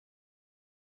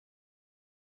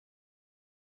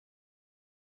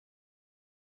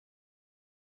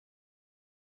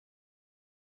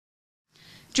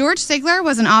George Sigler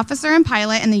was an officer and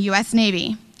pilot in the U.S.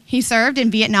 Navy. He served in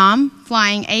Vietnam,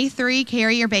 flying A-3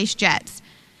 carrier-based jets.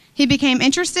 He became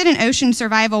interested in ocean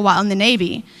survival while in the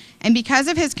Navy, and because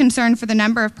of his concern for the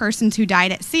number of persons who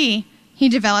died at sea, he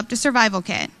developed a survival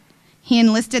kit. He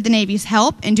enlisted the Navy's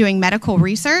help in doing medical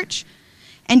research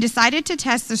and decided to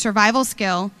test the survival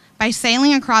skill by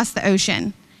sailing across the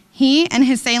ocean. He and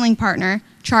his sailing partner,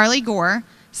 Charlie Gore,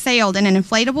 sailed in an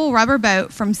inflatable rubber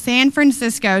boat from San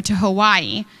Francisco to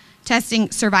Hawaii,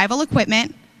 testing survival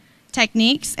equipment,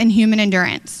 techniques, and human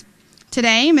endurance.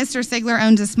 Today, Mr. Sigler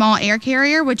owns a small air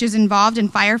carrier which is involved in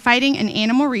firefighting and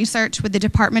animal research with the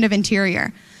Department of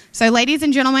Interior. So, ladies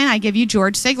and gentlemen, I give you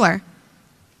George Sigler.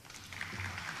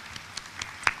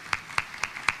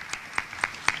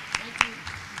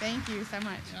 Thank you so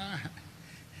much.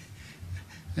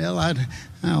 Well,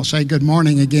 I'll say good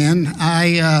morning again.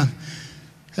 I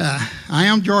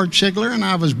am George Sigler, and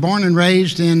I was born and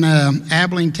raised in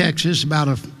Abilene, Texas, about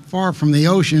as far from the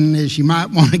ocean as you might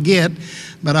want to get,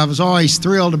 but I was always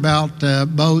thrilled about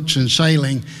boats and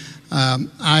sailing.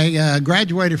 I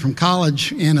graduated from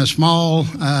college in a small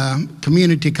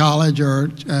community college or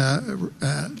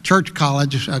church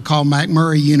college called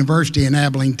McMurray University in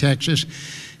Abilene, Texas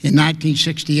in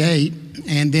 1968,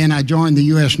 and then I joined the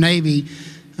U.S. Navy.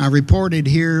 I reported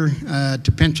here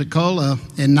to Pensacola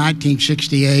in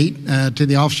 1968 to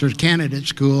the Officers Candidate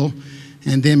School,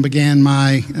 and then began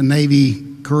my Navy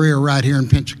career right here in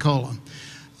Pensacola.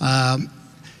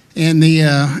 In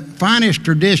the finest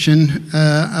tradition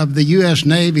of the U.S.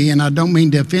 Navy, and I don't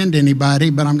mean to offend anybody,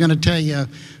 but I'm going to tell you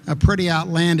a pretty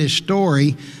outlandish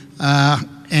story.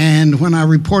 And when I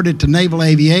reported to Naval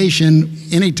Aviation,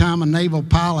 anytime a naval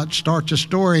pilot starts a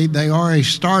story, they always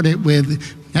start it with,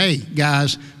 "Hey,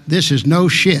 guys, this is no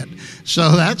shit."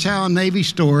 So that's how a Navy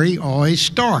story always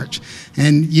starts.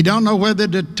 And you don't know whether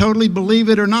to totally believe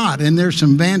it or not. And there's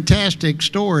some fantastic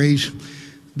stories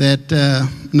that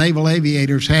naval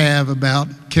aviators have about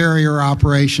carrier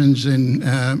operations and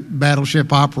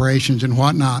battleship operations and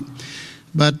whatnot.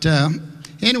 But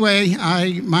anyway,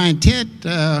 my intent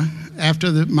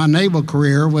after my naval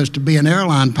career was to be an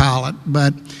airline pilot.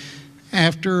 But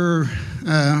after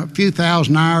a few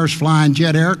thousand hours flying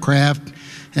jet aircraft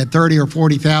at 30 or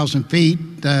 40,000 feet,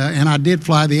 and I did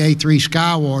fly the A-3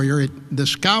 Sky Warrior. The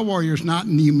Sky Warrior is not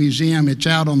in the museum, it's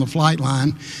out on the flight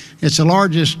line. It's the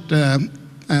largest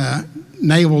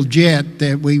naval jet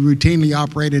that we routinely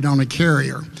operated on a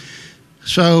carrier.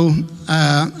 So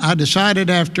I decided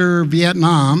after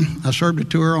Vietnam, I served a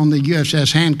tour on the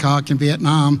USS Hancock in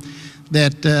Vietnam,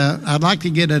 that I'd like to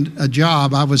get a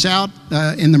job. I was out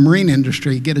in the marine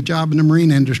industry, get a job in the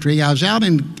marine industry. I was out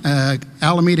in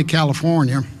Alameda,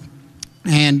 California,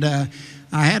 and I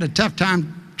had a tough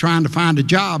time trying to find a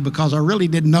job because I really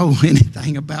didn't know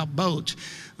anything about boats.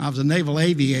 I was a naval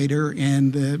aviator,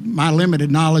 and my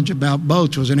limited knowledge about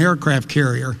boats was an aircraft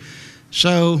carrier.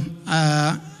 So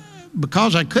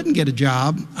because I couldn't get a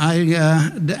job, I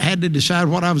had to decide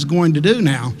what I was going to do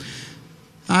now.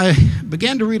 I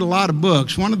began to read a lot of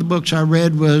books. One of the books I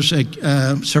read was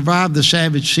Survive the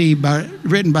Savage Sea,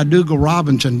 written by Dougal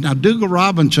Robinson. Now, Dougal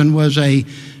Robinson was a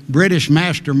British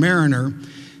master mariner,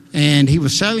 and he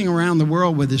was sailing around the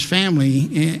world with his family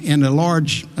in a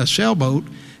large sailboat,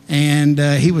 and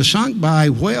he was sunk by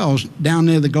whales down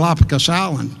near the Galapagos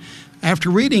Island. After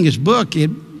reading his book,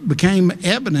 it became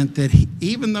evident that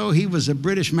even though he was a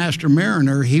British master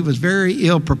mariner, he was very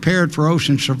ill prepared for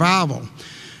ocean survival.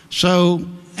 So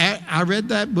I read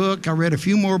that book, I read a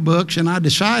few more books, and I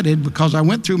decided, because I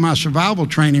went through my survival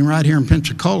training right here in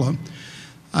Pensacola,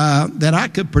 that I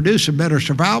could produce a better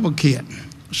survival kit.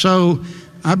 So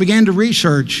I began to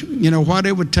research, what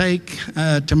it would take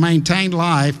to maintain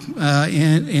life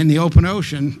in the open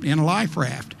ocean in a life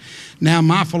raft. Now,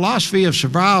 my philosophy of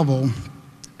survival,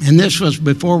 and this was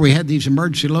before we had these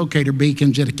emergency locator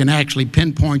beacons that can actually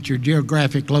pinpoint your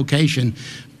geographic location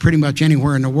pretty much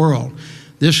anywhere in the world.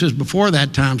 This is before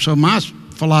that time. So my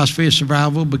philosophy of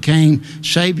survival became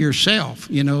save yourself.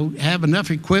 Have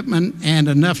enough equipment and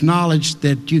enough knowledge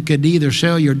that you could either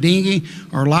sell your dinghy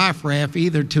or life raft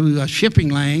either to a shipping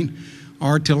lane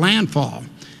or to landfall.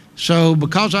 So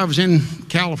because I was in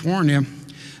California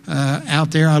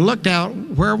out there, I looked out,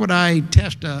 where would I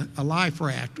test a life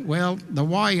raft? Well, the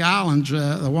Hawaiian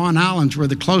Islands were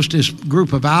the closest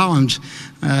group of islands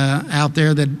out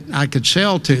there that I could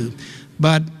sail to.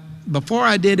 But before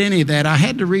I did any of that, I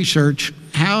had to research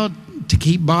how to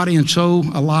keep body and soul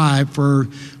alive for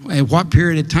what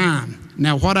period of time.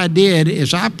 Now, what I did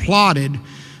is I plotted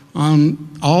on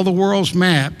all the world's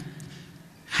map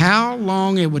how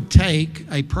long it would take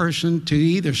a person to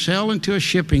either sail into a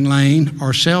shipping lane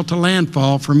or sail to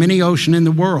landfall from any ocean in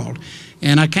the world.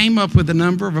 And I came up with a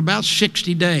number of about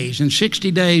 60 days. In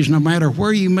 60 days, no matter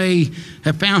where you may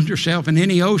have found yourself in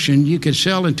any ocean, you could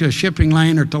sail into a shipping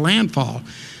lane or to landfall.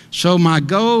 So my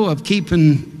goal of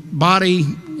keeping body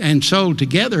and soul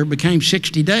together became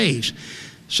 60 days.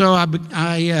 So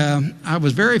I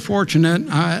was very fortunate.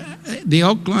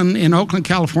 In Oakland,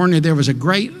 California, there was a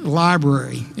great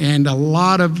library and a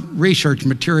lot of research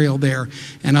material there.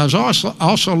 And I was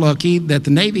also lucky that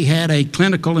the Navy had a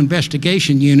clinical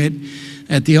investigation unit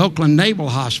at the Oakland Naval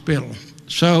Hospital.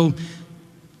 So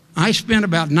I spent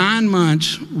about 9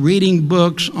 months reading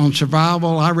books on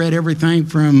survival. I read everything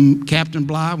from Captain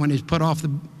Bligh when he's put off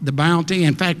the Bounty.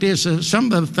 In fact,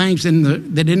 some of the things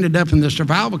that ended up in the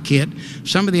survival kit,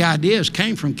 some of the ideas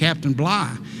came from Captain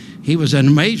Bligh. He was an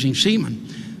amazing seaman.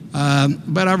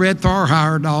 But I read Thor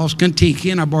Heyerdahl's Kentucky,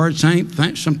 and I borrowed some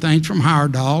things from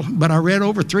Heyerdahl. But I read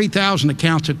over 3,000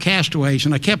 accounts of castaways,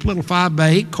 and I kept little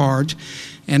 5x8 cards.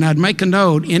 And I'd make a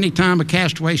note anytime a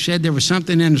castaway said there was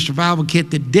something in the survival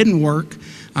kit that didn't work,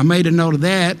 I made a note of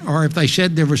that. Or if they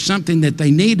said there was something that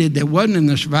they needed that wasn't in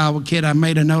the survival kit, I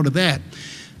made a note of that.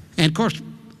 And of course,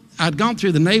 I'd gone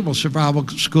through the Naval Survival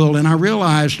School, and I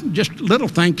realized just little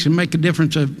things can make a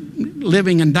difference of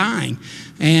living and dying.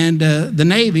 And the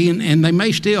Navy, and they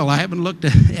may still, I haven't looked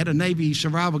at a Navy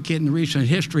survival kit in the recent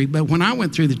history, but when I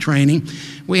went through the training,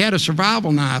 we had a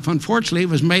survival knife. Unfortunately, it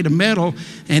was made of metal,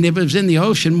 and if it was in the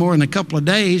ocean more than a couple of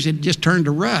days, it just turned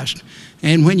to rust.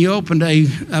 And when you opened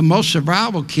most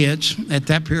survival kits at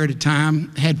that period of time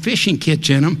had fishing kits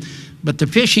in them, but the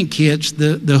fishing kits,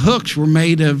 the hooks were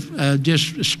made of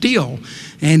just steel.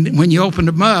 And when you opened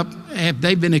them up, if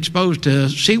they'd been exposed to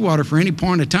seawater for any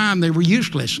point of time, they were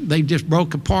useless. They just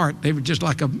broke apart. They were just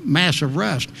like a mass of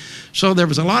rust. So there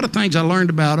was a lot of things I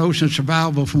learned about ocean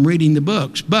survival from reading the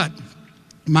books. But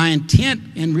my intent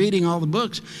in reading all the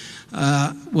books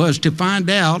was to find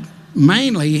out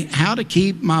mainly how to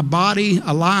keep my body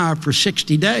alive for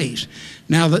 60 days.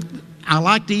 Now, I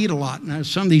like to eat a lot. Now,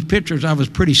 some of these pictures, I was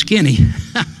pretty skinny.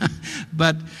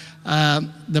 But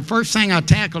the first thing I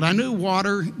tackled, I knew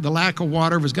water, the lack of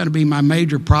water was going to be my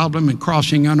major problem in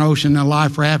crossing an ocean in a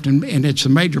life raft, and it's a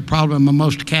major problem of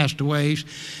most castaways.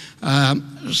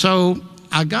 So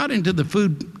I got into the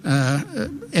food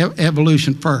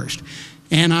evolution first.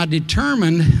 And I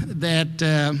determined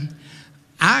that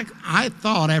I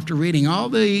thought, after reading all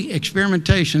the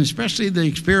experimentation, especially the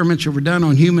experiments that were done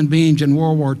on human beings in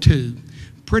World War II,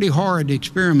 pretty hard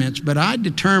experiments, but I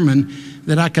determined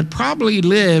that I could probably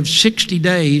live 60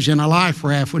 days in a life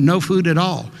raft with no food at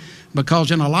all.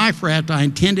 Because in a life raft, I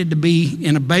intended to be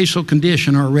in a basal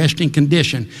condition or a resting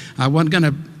condition. I wasn't going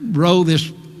to row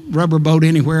this rubber boat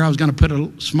anywhere. I was going to put a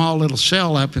small little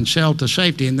sail up and sail to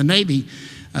safety. And the Navy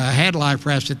had life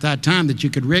rafts at that time that you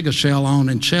could rig a sail on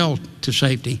and sail to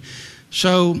safety.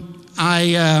 So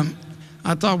I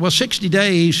thought, well, 60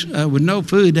 days with no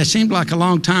food, that seemed like a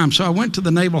long time. So I went to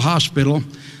the Naval Hospital,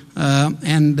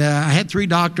 and I had 3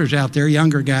 doctors out there,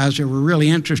 younger guys, that were really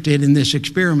interested in this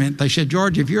experiment. They said,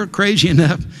 George, if you're crazy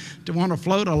enough to want to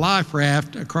float a life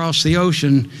raft across the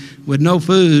ocean with no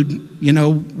food, you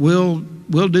know, we'll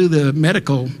do the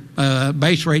medical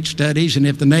base rate studies, and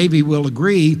if the Navy will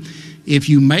agree, if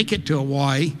you make it to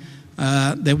Hawaii,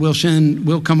 that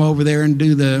we'll come over there and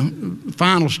do the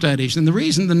final studies. And the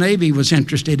reason the Navy was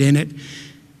interested in it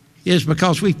is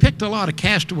because we picked a lot of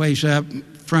castaways up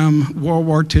from World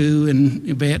War II and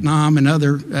Vietnam and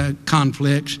other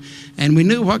conflicts, and we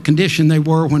knew what condition they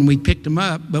were when we picked them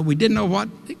up, but we didn't know what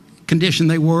condition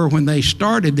they were when they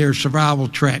started their survival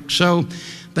trek. So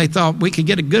they thought we could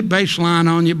get a good baseline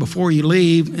on you before you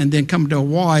leave and then come to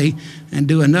Hawaii and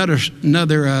do another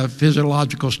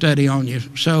physiological study on you.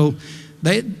 So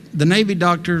the Navy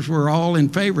doctors were all in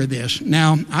favor of this.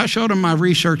 Now, I showed them my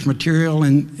research material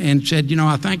and said, you know,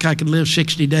 I think I could live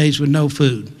 60 days with no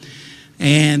food.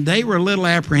 And they were a little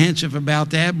apprehensive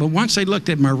about that, but once they looked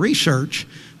at my research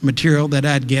material that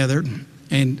I'd gathered,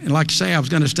 and like I say, I was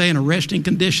going to stay in a resting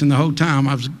condition the whole time.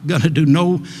 I was going to do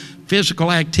no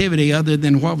physical activity other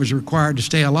than what was required to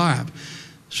stay alive.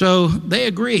 So they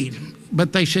agreed.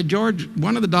 But they said, George,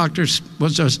 one of the doctors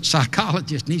was a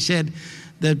psychologist, and he said,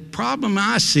 the problem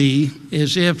I see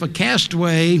is if a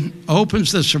castaway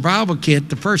opens the survival kit,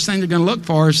 the first thing they're going to look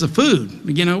for is the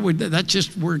food. You know,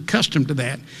 we're accustomed to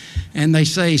that. And they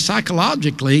say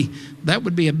psychologically, that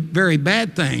would be a very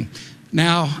bad thing.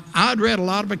 Now, I'd read a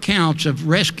lot of accounts of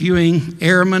rescuing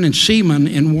airmen and seamen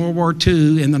in World War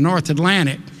II in the North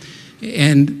Atlantic.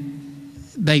 And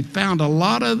they found a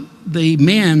lot of the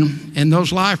men in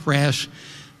those life rafts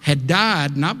had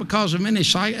died, not because of any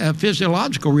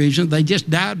physiological reason. They just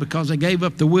died because they gave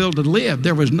up the will to live.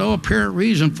 There was no apparent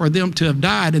reason for them to have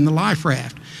died in the life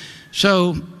raft.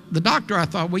 So the doctor, I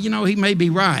thought, well, he may be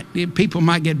right. People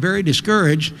might get very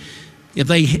discouraged if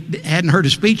they hadn't heard a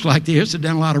speech like this, had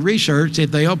done a lot of research,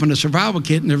 if they opened a survival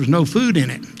kit and there was no food in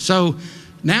it. So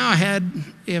now I had,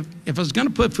 if I was going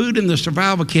to put food in the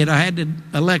survival kit, I had to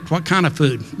elect what kind of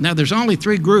food. Now there's only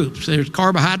 3 groups. There's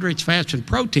carbohydrates, fats, and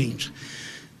proteins.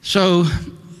 So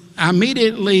I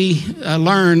immediately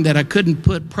learned that I couldn't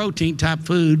put protein type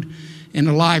food in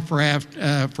a life raft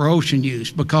for ocean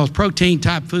use, because protein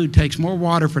type food takes more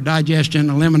water for digestion and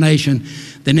elimination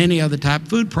than any other type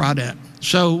food product.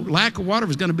 So lack of water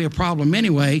was going to be a problem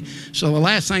anyway. So the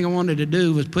last thing I wanted to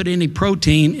do was put any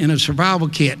protein in a survival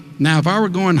kit. Now, if I were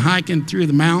going hiking through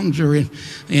the mountains or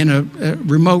in a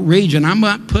remote region, I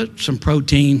might put some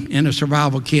protein in a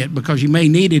survival kit, because you may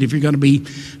need it if you're going to be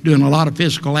doing a lot of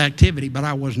physical activity. But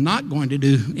I was not going to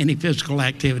do any physical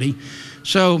activity.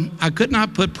 So I could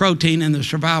not put protein in the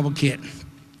survival kit.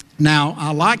 Now,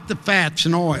 I like the fats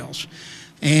and oils,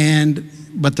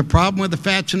 but the problem with the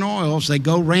fats and oils, they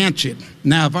go rancid.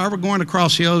 Now, if I were going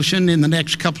across the ocean in the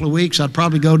next couple of weeks, I'd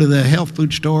probably go to the health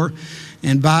food store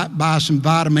and buy some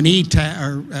vitamin E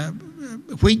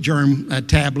wheat germ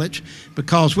tablets,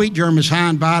 because wheat germ is high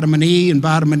in vitamin E, and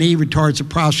vitamin E retards the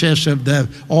process of the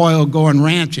oil going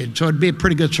rancid. So it'd be a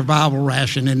pretty good survival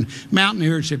ration, and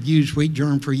mountaineers have used wheat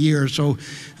germ for years, so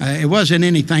it wasn't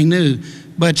anything new.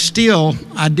 But still,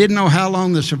 I didn't know how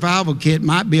long the survival kit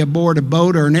might be aboard a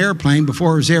boat or an airplane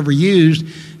before it was ever used,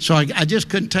 so I just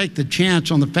couldn't take the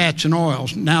chance on the fats and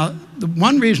oils. Now, the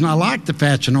one reason I liked the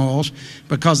fats and oils,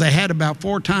 because they had about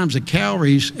 4 times the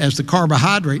calories as the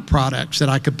carbohydrate products that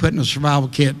I could put in a survival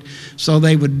kit, so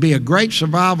they would be a great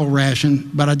survival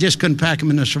ration, but I just couldn't pack them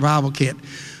in a survival kit.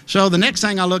 So the next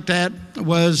thing I looked at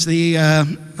was the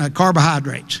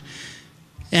carbohydrates.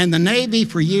 And the Navy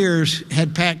for years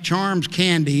had packed Charms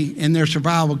candy in their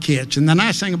survival kits. And the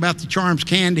nice thing about the Charms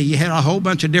candy, you had a whole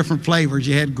bunch of different flavors.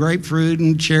 You had grapefruit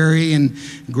and cherry and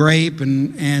grape,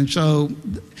 and so,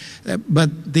 but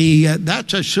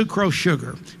that's a sucrose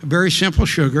sugar, a very simple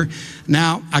sugar.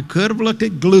 Now, I could have looked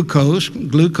at glucose.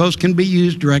 Glucose can be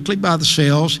used directly by the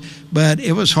cells, but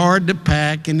it was hard to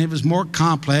pack, and it was more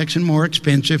complex and more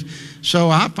expensive. So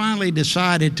I finally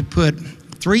decided to put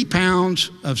 3 pounds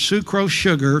of sucrose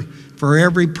sugar for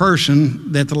every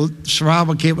person that the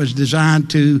survival kit was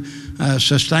designed to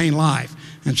sustain life.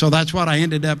 And so that's what I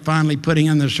ended up finally putting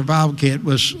in the survival kit,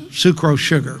 was sucrose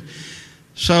sugar.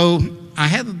 So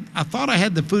I thought I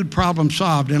had the food problem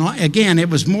solved. And again, it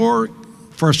was more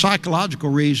for psychological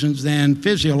reasons than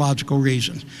physiological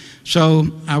reasons.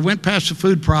 So I went past the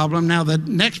food problem. Now the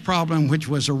next problem, which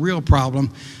was a real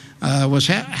problem, was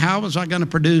how was I going to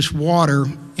produce water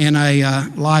in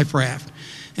a life raft,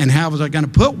 and how was I going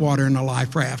to put water in a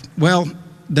life raft? Well,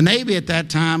 the Navy at that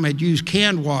time had used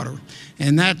canned water,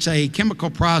 and that's a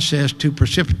chemical process to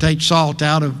precipitate salt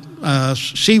out of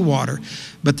seawater.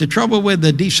 But the trouble with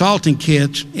the desalting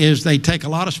kits is they take a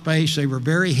lot of space, they were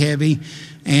very heavy,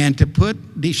 and to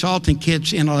put desalting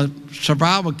kits in a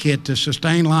survival kit to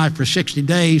sustain life for 60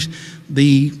 days,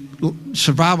 the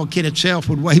survival kit itself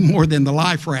would weigh more than the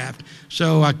life raft.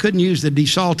 So I couldn't use the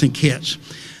desalting kits.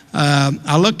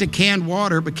 I looked at canned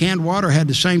water, but canned water had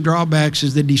the same drawbacks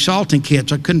as the desalting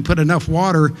kits. I couldn't put enough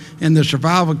water in the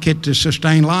survival kit to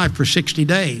sustain life for 60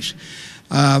 days.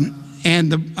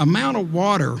 And the amount of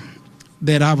water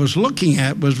that I was looking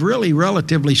at was really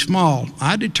relatively small.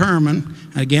 I determined,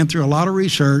 again through a lot of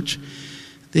research,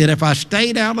 that if I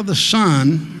stayed out of the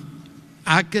sun,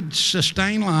 I could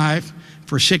sustain life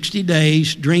for 60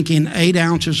 days drinking 8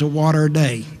 ounces of water a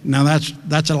day. Now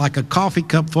that's like a coffee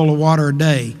cup full of water a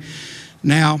day.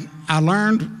 Now I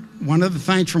learned one of the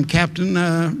things from Captain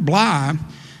Bly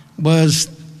was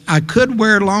I could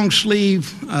wear long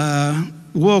sleeve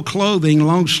wool clothing,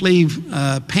 long sleeve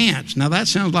pants. Now that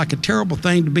sounds like a terrible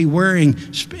thing to be wearing,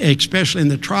 especially in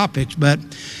the tropics, but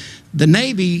the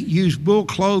Navy used wool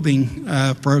clothing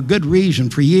for a good reason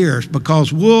for years,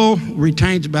 because wool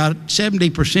retains about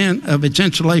 70% of its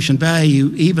insulation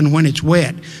value even when it's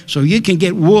wet. So you can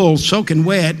get wool soaking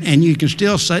wet and you can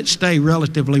still stay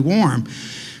relatively warm.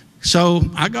 So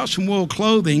I got some wool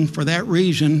clothing for that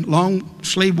reason, long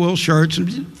sleeve wool shirts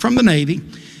from the Navy.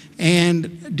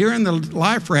 And during the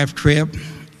life raft trip,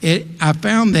 I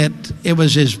found that it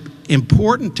was as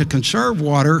important to conserve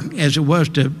water as it was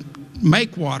to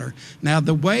make water. Now,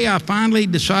 the way I finally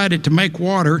decided to make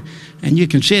water, and you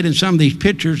can see it in some of these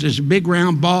pictures, is a big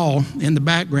round ball in the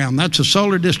background. That's a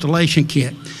solar distillation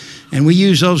kit. And we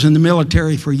use those in the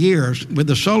military for years. With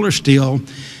the solar still,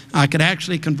 I could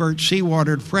actually convert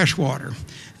seawater to fresh water.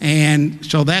 And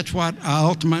so that's what I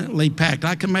ultimately packed.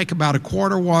 I can make about a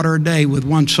quart of water a day with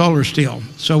one solar still.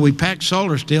 So we packed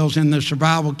solar stills in the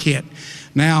survival kit.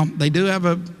 Now, they do have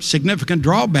a significant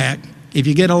drawback. If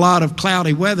you get a lot of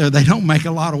cloudy weather, they don't make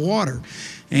a lot of water.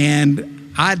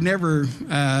 And I'd never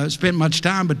spent much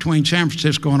time between San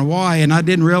Francisco and Hawaii, and I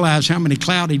didn't realize how many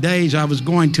cloudy days I was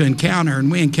going to encounter,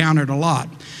 and we encountered a lot.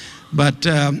 But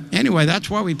anyway, that's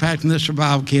why we packed in this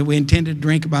survival kit. We intended to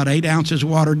drink about 8 ounces of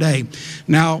water a day.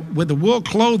 Now, with the wool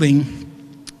clothing,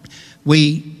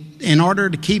 in order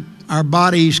to keep our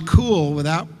bodies cool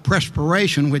without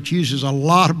perspiration, which uses a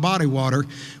lot of body water,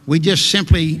 we just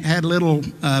simply had little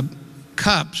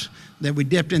cups that we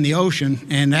dipped in the ocean,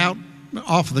 and out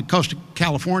off of the coast of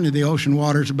California, the ocean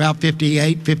water is about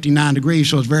 58, 59 degrees,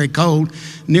 so it's very cold.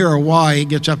 Near Hawaii, it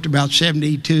gets up to about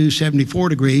 72, 74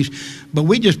 degrees. But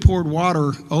we just poured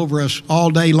water over us all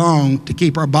day long to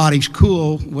keep our bodies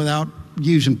cool without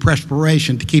using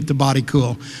perspiration to keep the body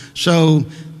cool. So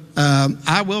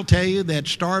I will tell you that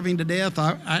starving to death,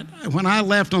 when I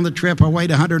left on the trip, I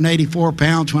weighed 184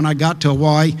 pounds. When I got to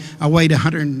Hawaii, I weighed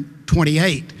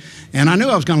 128. And I knew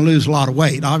I was going to lose a lot of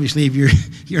weight. Obviously, if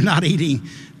you're not eating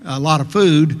a lot of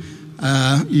food,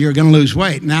 you're going to lose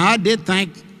weight. Now, I did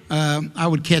think I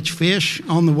would catch fish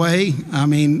on the way.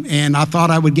 And I thought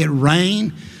I would get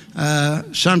rain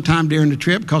sometime during the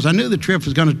trip, because I knew the trip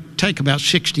was going to take about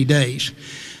 60 days.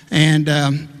 And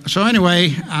so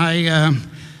anyway,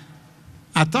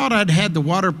 I thought I'd had the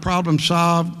water problem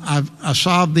solved. I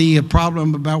solved the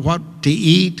problem about what to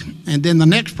eat. And then the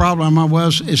next problem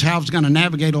is how I was going to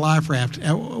navigate a life raft.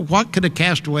 What could a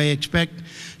castaway expect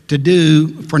to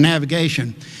do for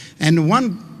navigation? And the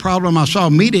one problem I saw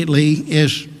immediately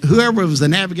is whoever was the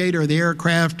navigator of the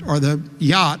aircraft or the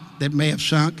yacht that may have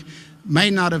sunk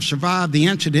may not have survived the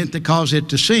incident that caused it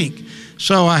to sink.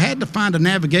 So I had to find a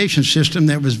navigation system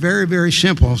that was very, very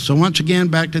simple. So once again,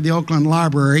 back to the Oakland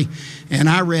Library, and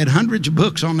I read hundreds of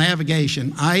books on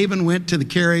navigation. I even went to the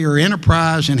carrier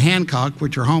Enterprise in Hancock,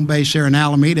 which are home base there in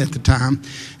Alameda at the time,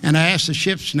 and I asked the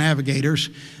ship's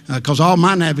navigators, because all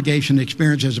my navigation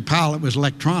experience as a pilot was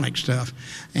electronic stuff.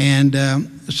 And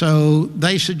so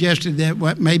they suggested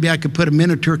that maybe I could put a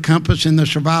miniature compass in the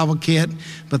survival kit.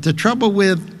 But the trouble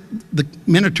with the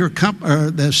miniature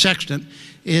the sextant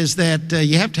is that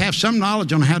you have to have some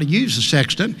knowledge on how to use the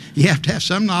sextant. You have to have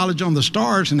some knowledge on the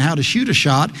stars and how to shoot a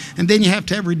shot. And then you have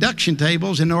to have reduction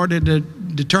tables in order to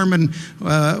determine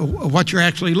what you're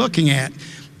actually looking at.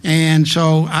 And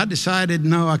so I decided,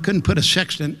 no, I couldn't put a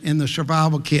sextant in the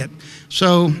survival kit.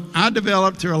 So I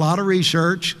developed, through a lot of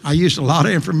research, I used a lot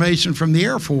of information from the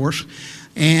Air Force,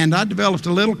 and I developed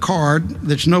a little card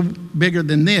that's no bigger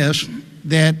than this,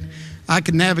 that I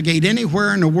could navigate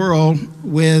anywhere in the world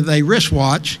with a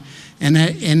wristwatch, and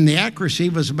the accuracy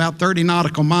was about 30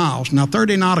 nautical miles. Now,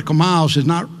 30 nautical miles is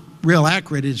not real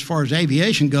accurate as far as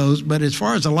aviation goes, but as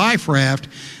far as a life raft,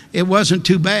 it wasn't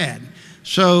too bad.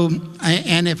 So,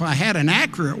 and if I had an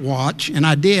accurate watch, and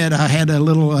I did, I had a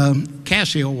little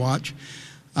Casio watch,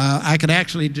 I could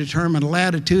actually determine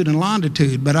latitude and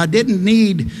longitude, but I didn't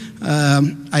need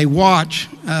a watch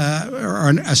or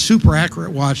a super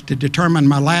accurate watch to determine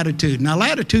my latitude. Now,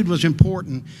 latitude was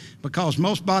important because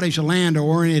most bodies of land are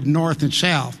oriented north and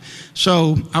south.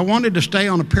 So I wanted to stay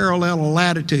on a parallel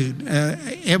latitude.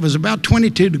 It was about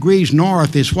 22 degrees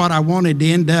north is what I wanted to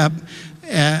end up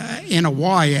in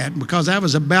Hawaii at, because that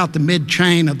was about the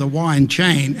mid-chain of the Hawaiian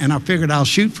chain, and I figured I'll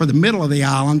shoot for the middle of the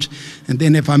islands, and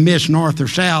then if I miss north or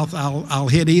south, I'll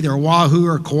hit either Oahu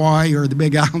or Kauai or the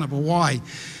big island of Hawaii.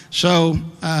 So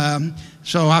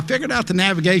I figured out the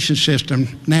navigation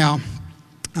system. Now,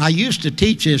 I used to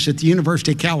teach this at the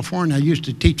University of California. I used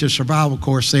to teach a survival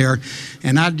course there,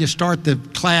 and I'd just start the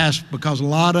class because a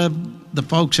lot of the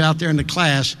folks out there in the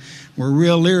class were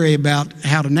real leery about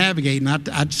how to navigate. And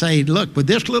I'd say, look, with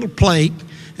this little plate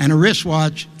and a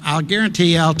wristwatch, I'll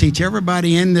guarantee you I'll teach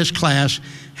everybody in this class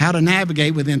how to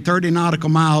navigate within 30 nautical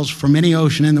miles from any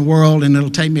ocean in the world, and it'll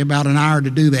take me about an hour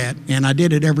to do that. And I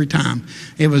did it every time.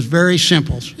 It was very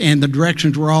simple, and the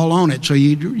directions were all on it. So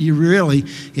you really,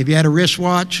 if you had a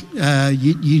wristwatch,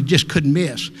 you just couldn't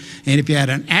miss. And if you had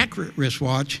an accurate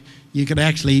wristwatch, you could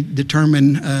actually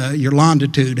determine your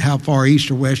longitude, how far east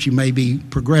or west you may be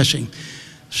progressing.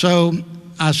 So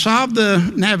I solved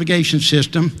the navigation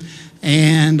system,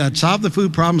 and I'd solved the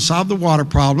food problem, solved the water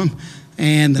problem,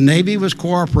 and the Navy was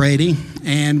cooperating,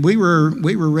 and we were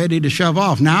ready to shove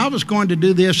off. Now, I was going to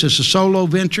do this as a solo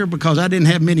venture because I didn't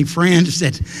have many friends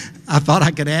that I thought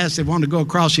I could ask that wanted to go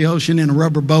across the ocean in a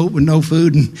rubber boat with no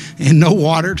food and no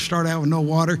water, to start out with no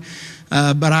water.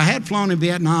 But I had flown in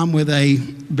Vietnam with a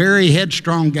very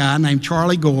headstrong guy named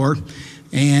Charlie Gore.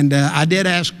 And I did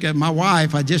ask my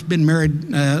wife. I'd just been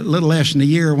married a little less than a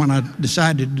year when I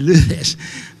decided to do this.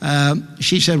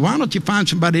 She said, why don't you find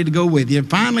somebody to go with you? And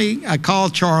finally, I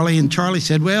called Charlie, and Charlie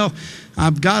said, well,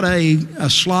 I've got a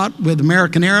slot with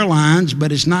American Airlines,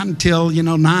 but it's not until,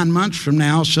 9 months from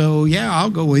now. So, yeah, I'll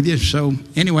go with you. So,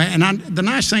 anyway, and the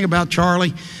nice thing about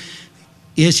Charlie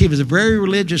is he was a very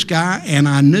religious guy, and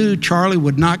I knew Charlie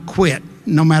would not quit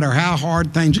no matter how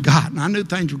hard things got. And I knew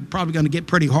things were probably going to get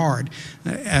pretty hard.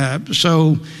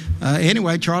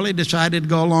 Anyway, Charlie decided to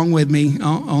go along with me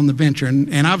on the venture,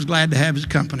 and I was glad to have his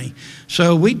company.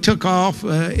 So we took off.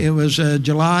 It was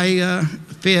July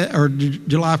 5th or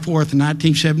July 4th in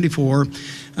 1974.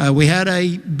 We had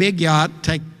a big yacht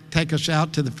take us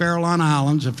out to the Farallon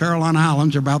Islands. The Farallon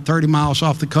Islands are about 30 miles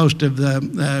off the coast of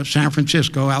San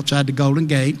Francisco, outside the Golden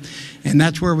Gate, and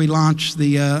that's where we launched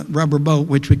the rubber boat,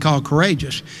 which we call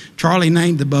Courageous. Charlie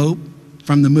named the boat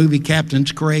from the movie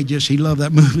Captain's Courageous. He loved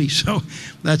that movie, so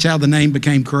that's how the name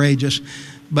became Courageous.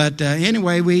 But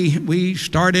anyway, we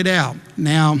started out.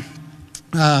 Now,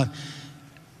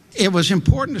 it was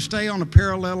important to stay on a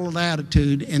parallel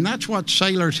latitude, and that's what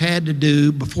sailors had to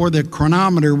do before the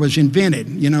chronometer was invented.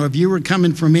 If you were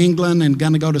coming from England and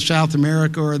going to go to South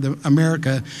America or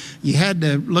America, you had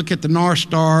to look at the North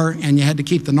Star, and you had to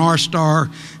keep the North Star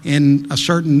in a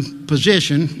certain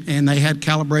position, and they had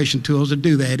calibration tools to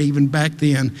do that even back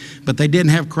then, but they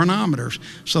didn't have chronometers.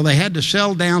 So they had to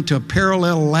sail down to a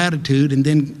parallel latitude and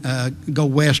then go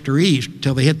west or east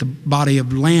till they hit the body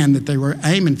of land that they were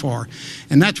aiming for.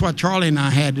 And that's what Charlie and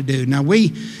I had to do. Now,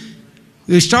 we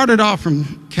started off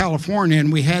from California,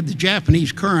 and we had the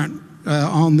Japanese current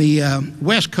on the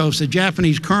west coast. The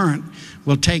Japanese current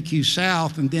will take you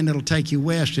south, and then it'll take you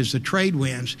west as the trade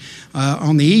winds.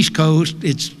 On the east coast,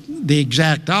 it's the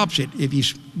exact opposite. If you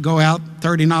go out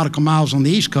 30 nautical miles on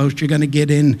the east coast, you're going to get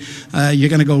in, you're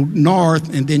going to go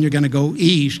north, and then you're going to go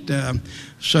east.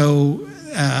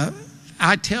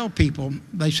 I tell people,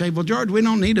 they say, well, George, we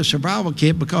don't need a survival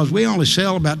kit because we only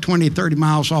sail about 20, 30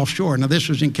 miles offshore. Now, this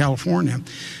was in California.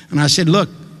 And I said, look,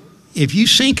 if you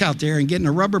sink out there and get in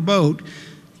a rubber boat,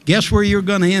 guess where you're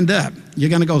going to end up?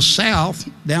 You're going to go south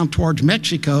down towards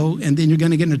Mexico, and then you're going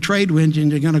to get in a trade wind,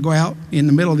 and you're going to go out in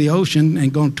the middle of the ocean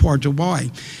and go towards Hawaii.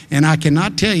 And I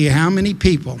cannot tell you how many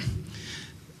people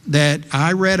that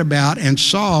I read about and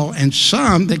saw, and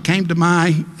some that came to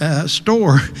my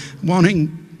store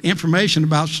wanting information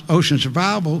about ocean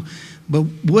survival, but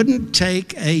wouldn't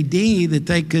take a dinghy that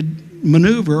they could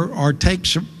maneuver or take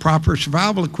some proper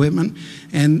survival equipment.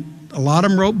 And a lot of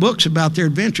them wrote books about their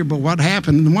adventure, but what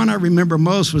happened, the one I remember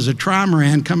most was a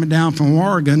trimaran coming down from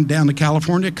Oregon down the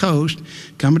California coast,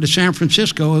 coming to San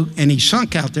Francisco, and he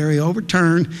sunk out there. He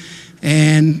overturned,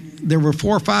 and there were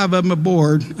 4 or 5 of them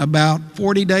aboard. About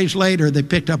 40 days later, they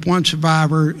picked up one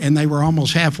survivor, and they were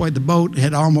almost halfway. The boat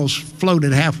had almost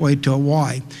floated halfway to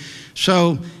Hawaii.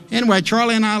 So anyway,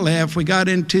 Charlie and I left. We got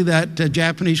into that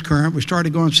Japanese current. We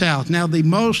started going south. Now, the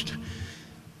most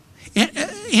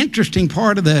interesting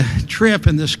part of the trip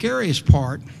and the scariest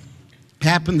part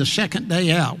happened the second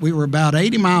day out. We were about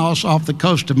 80 miles off the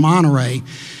coast of Monterey,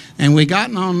 and we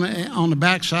got on the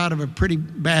backside of a pretty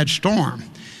bad storm.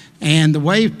 And the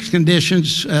wave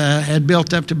conditions had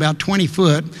built up to about 20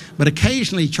 foot, but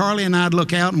occasionally Charlie and I'd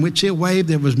look out and we'd see a wave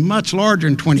that was much larger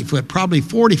than 20 foot, probably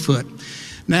 40 foot.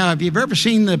 Now, if you've ever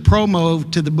seen the promo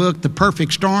to the book, The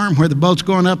Perfect Storm, where the boat's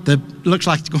going up, looks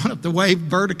like it's going up the wave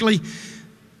vertically,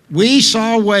 we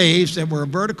saw waves that were a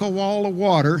vertical wall of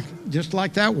water, just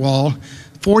like that wall,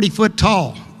 40 foot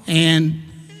tall.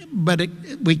 But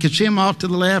we could see them off to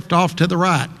the left, off to the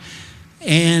right.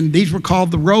 And these were called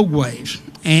the rogue waves.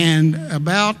 And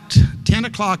about 10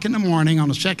 o'clock in the morning on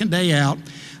the second day out,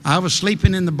 I was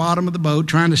sleeping in the bottom of the boat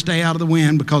trying to stay out of the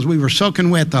wind because we were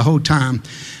soaking wet the whole time.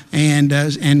 And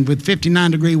with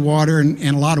 59-degree water and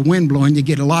a lot of wind blowing, you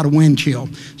get a lot of wind chill.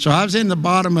 So I was in the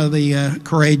bottom of the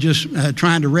Courageous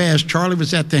trying to rest. Charlie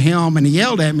was at the helm, and he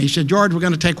yelled at me. He said, George, we're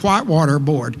going to take whitewater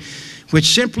aboard, which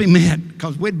simply meant,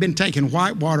 because we'd been taking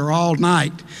whitewater all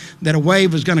night, that a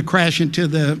wave was going to crash into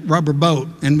the rubber boat.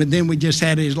 And then we just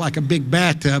had it like a big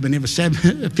bathtub, and it was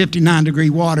 59-degree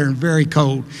water and very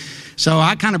cold. So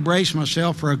I kind of braced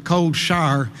myself for a cold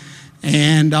shower,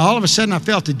 and all of a sudden I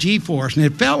felt the G-force, and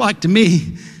it felt like to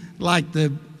me like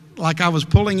I was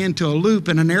pulling into a loop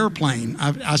in an airplane.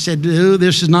 I said, "Dude,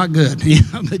 this is not good."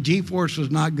 The G-force was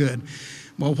not good.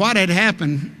 Well, what had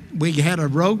happened? We had a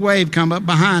rogue wave come up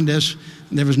behind us.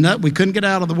 We couldn't get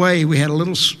out of the way. We had a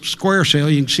little square sail.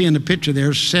 You can see in the picture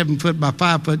there, 7 foot by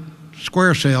 5 foot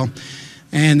square sail.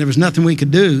 and there was nothing we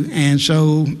could do. And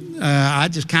so I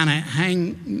just kind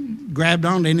of grabbed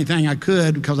on to anything I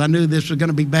could because I knew this was going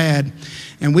to be bad.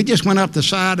 And we just went up the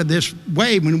side of this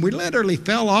wave, and we literally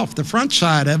fell off the front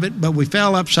side of it, but we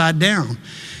fell upside down.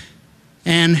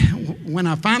 And when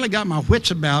I finally got my wits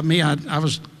about me, I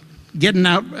was getting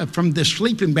out from this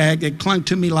sleeping bag that clung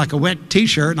to me like a wet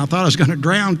T-shirt, and I thought I was going to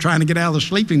drown trying to get out of the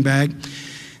sleeping bag.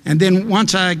 And then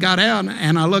once I got out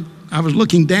and I was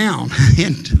looking down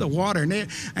into the water, and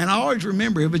I always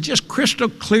remember it was just crystal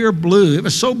clear blue. It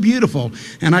was so beautiful,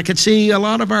 and I could see a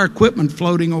lot of our equipment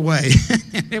floating away.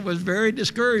 It was very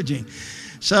discouraging.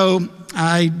 So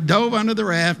I dove under the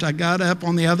raft. I got up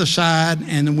on the other side,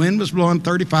 and the wind was blowing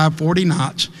 35, 40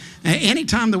 knots. And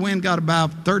anytime the wind got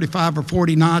about 35 or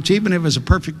 40 knots, even if it was a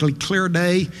perfectly clear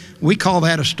day, we call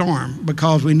that a storm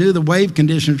because we knew the wave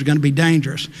conditions were going to be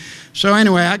dangerous. So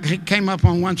anyway, I came up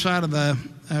on one side of the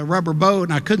rubber boat,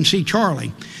 and I couldn't see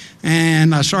Charlie.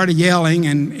 And I started yelling,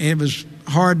 and it was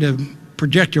hard to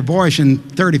project your voice in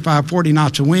 35, 40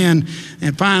 knots of wind.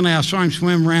 And finally, I saw him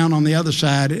swim around on the other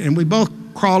side, and we both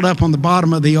crawled up on the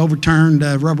bottom of the overturned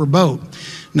rubber boat.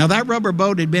 Now, that rubber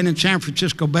boat had been in San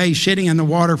Francisco Bay sitting in the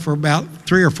water for about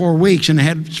 3 or 4 weeks, and it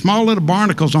had small little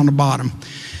barnacles on the bottom.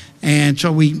 And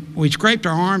so we scraped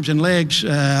our arms and legs,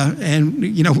 and,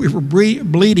 you know, we were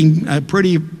bleeding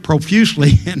pretty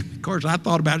profusely. And, of course, I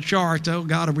thought about sharks. Oh,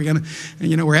 God, are we going to,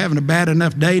 you know, we're having a bad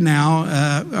enough day now.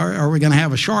 Are we going to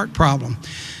have a shark problem?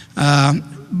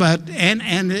 But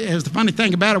as the funny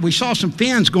thing about it, we saw some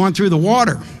fins going through the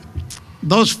water.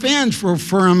 Those fins were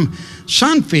from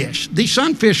sunfish. These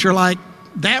sunfish are like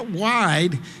that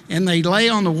wide, and they lay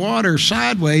on the water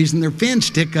sideways, and their fins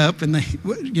stick up. And they,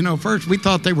 you know, first we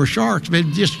thought they were sharks, but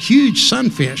just huge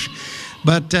sunfish.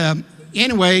 But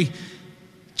anyway,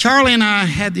 Charlie and I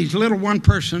had these little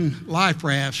one-person life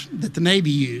rafts that the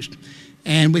Navy used.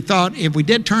 And we thought if we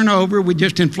did turn over, we'd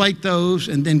just inflate those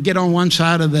and then get on one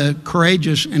side of the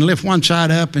Courageous and lift one side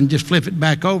up and just flip it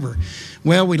back over.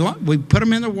 Well, we put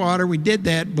them in the water. We did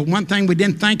that. But one thing we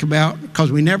didn't think about,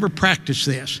 because we never practiced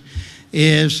this,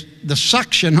 is the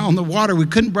suction on the water. We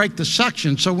couldn't break the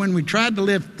suction. So when we tried to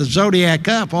lift the Zodiac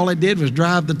up, all it did was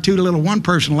drive the two little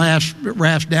one-person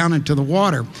rafts down into the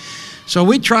water. So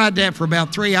we tried that for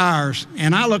about 3 hours,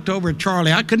 and I looked over at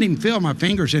Charlie. I couldn't even feel my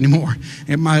fingers anymore,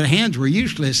 and my hands were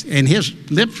useless, and his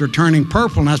lips were turning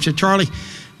purple. And I said, Charlie,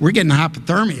 we're getting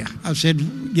hypothermia. I said,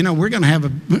 you know, we're going to have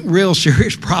a real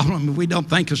serious problem if we don't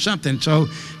think of something. So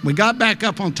we got back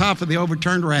up on top of the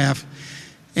overturned raft,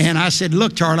 and I said,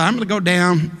 look, Charlie, I'm going to go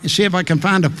down and see if I can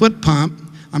find a foot pump.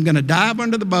 I'm going to dive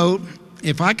under the boat.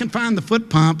 If I can find the foot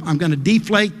pump, I'm going to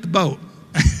deflate the boat.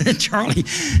 Charlie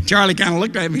kind of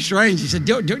looked at me strange. He said,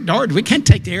 George, we can't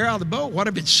take the air out of the boat. What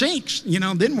if it sinks? You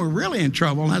know, then we're really in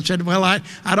trouble. And I said, well, I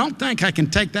don't think I can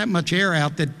take that much air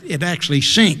out that it actually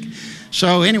sink.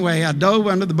 So anyway, I dove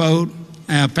under the boat.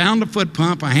 I found the foot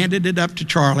pump. I handed it up to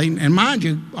Charlie. And mind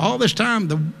you, all this time,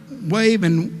 the wave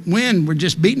and wind were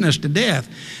just beating us to death.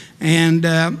 And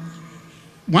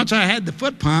once I had the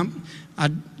foot pump, I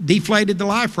deflated the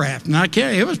life raft. And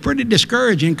it was pretty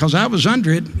discouraging because I was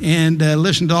under it and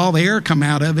listened to all the air come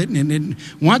out of it. And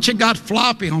once it got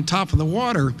floppy on top of the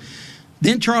water,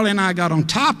 then Charlie and I got on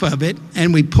top of it,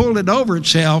 and we pulled it over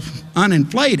itself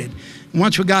uninflated.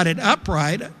 Once we got it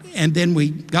upright, and then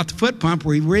we got the foot pump,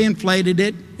 we reinflated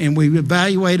it, and we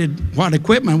evaluated what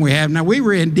equipment we have. Now, we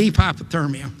were in deep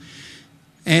hypothermia,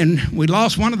 and we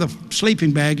lost one of the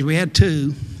sleeping bags. We had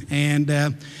two,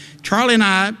 and Charlie and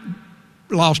I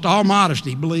lost all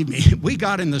modesty, believe me. We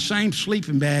got in the same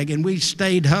sleeping bag, and we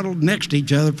stayed huddled next to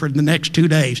each other for the next 2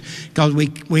 days because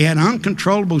we had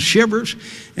uncontrollable shivers,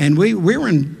 and we were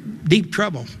in deep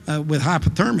trouble with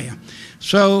hypothermia.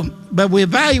 So, but we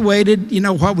evaluated, you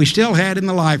know, what we still had in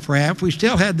the life raft. We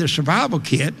still had the survival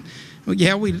kit.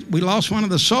 Yeah, we lost one of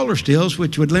the solar stills,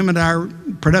 which would limit our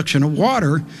production of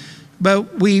water,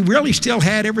 but we really still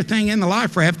had everything in the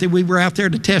life raft that we were out there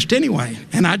to test anyway.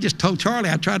 And I just told Charlie,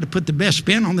 I tried to put the best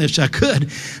spin on this I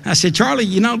could. I said, Charlie,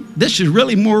 you know, this is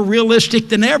really more realistic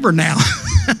than ever now.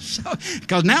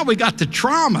 Because now we got the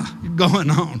trauma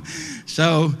going on.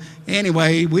 So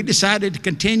anyway, we decided to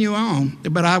continue on.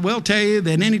 But I will tell you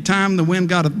that any time the wind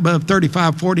got above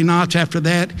 35, 40 knots after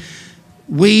that,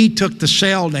 we took the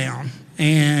sail down.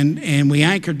 And we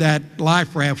anchored that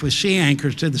life raft with sea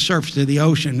anchors to the surface of the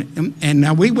ocean. And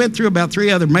now we went through about 3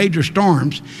 other major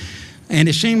storms, and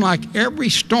it seemed like every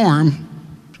storm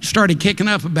started kicking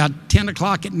up about 10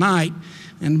 o'clock at night,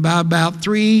 and by about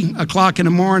 3 o'clock in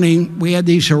the morning, we had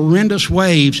these horrendous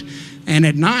waves. And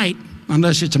at night,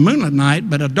 unless it's a moonlit night,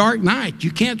 but a dark night, you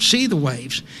can't see the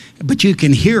waves, but you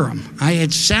can hear them.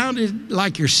 It sounded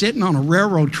like you're sitting on a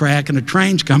railroad track and a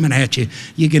train's coming at you.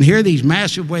 You can hear these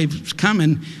massive waves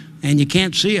coming, and you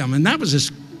can't see them. And that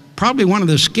was probably one of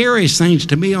the scariest things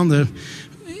to me on the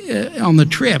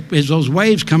trip, is those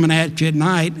waves coming at you at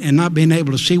night and not being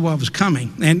able to see what was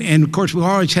coming. And of course, we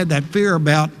always had that fear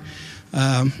about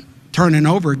turning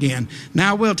over again.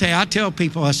 Now, I will tell you, I tell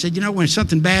people, I said, when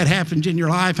something bad happens in your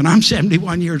life, and I'm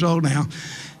 71 years old now,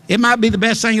 it might be the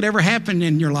best thing that ever happened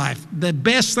in your life. The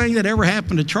best thing that ever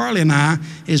happened to Charlie and I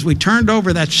is we turned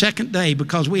over that second day,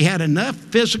 because we had enough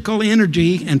physical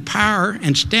energy and power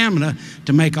and stamina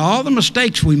to make all the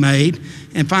mistakes we made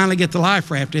and finally get the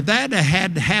life raft. If that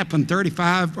had happened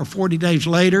 35 or 40 days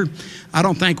later, I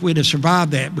don't think we'd have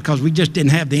survived that, because we just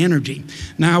didn't have the energy.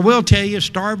 Now, I will tell you,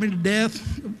 starving to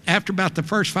death, after about the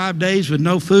first 5 days with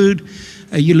no food,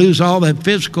 you lose all that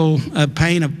physical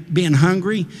pain of being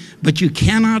hungry, but you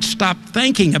cannot stop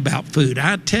thinking about food.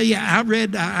 I tell you,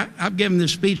 I've given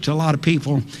this speech to a lot of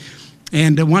people,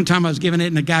 and one time I was giving it,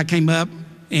 and a guy came up,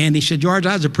 and he said, George,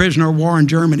 I was a prisoner of war in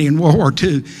Germany in World War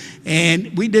II,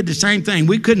 and we did the same thing.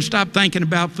 We couldn't stop thinking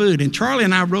about food, and Charlie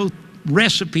and I wrote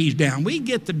recipes down. We'd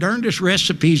get the darndest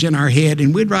recipes in our head,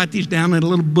 and we'd write these down in a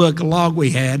little book, a log we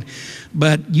had.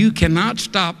 But you cannot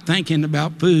stop thinking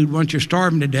about food once you're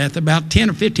starving to death. About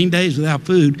 10 or 15 days without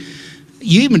food,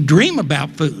 you even dream about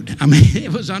food. I mean,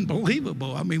 it was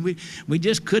unbelievable. I mean, we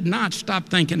just could not stop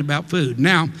thinking about food.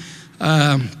 Now,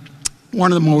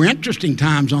 one of the more interesting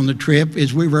times on the trip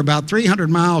is we were about 300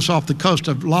 miles off the coast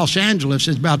of Los Angeles.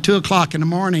 It's about 2 o'clock in the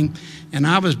morning, and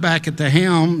I was back at the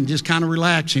helm just kind of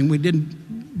relaxing. We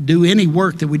didn't do any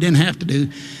work that we didn't have to do.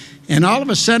 And all of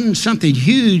a sudden, something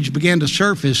huge began to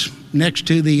surface next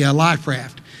to the life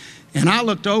raft. And I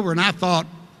looked over and I thought,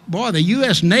 boy, the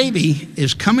U.S. Navy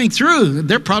is coming through.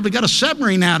 They're probably got a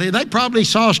submarine out here. They probably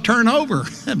saw us turn over.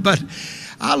 But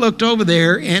I looked over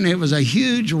there, and it was a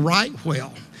huge right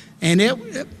whale. And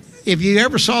if you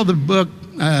ever saw the book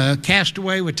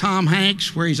Castaway with Tom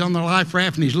Hanks, where he's on the life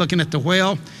raft and he's looking at the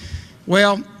whale,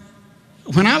 well,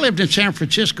 when I lived in San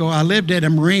Francisco, I lived at a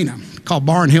marina called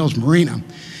Barn Hills Marina.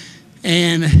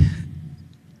 And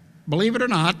believe it or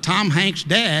not, Tom Hanks'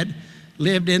 dad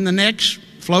lived in the next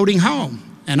floating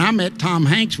home. And I met Tom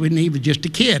Hanks when he was just a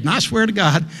kid. And I swear to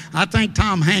God, I think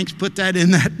Tom Hanks put that in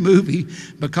that movie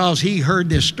because he heard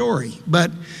this story.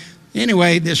 But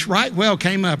anyway, this right whale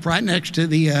came up right next to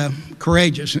the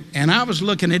Courageous. And I was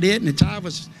looking at it, and its eye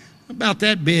was about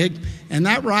that big. And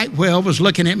that right whale was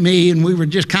looking at me, and we were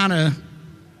just kind of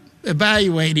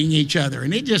evaluating each other.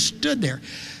 And it just stood there.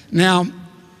 Now,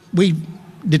 we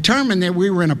determined that we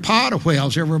were in a pod of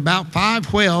whales. There were about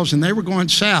 5 whales, and they were going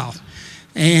south.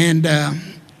 And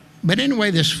but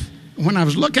anyway, when I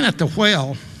was looking at the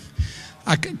whale,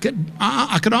 I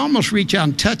could almost reach out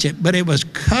and touch it, but it was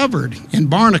covered in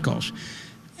barnacles.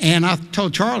 And I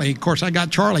told Charlie, of course, I got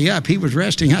Charlie up. He was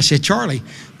resting. I said, Charlie,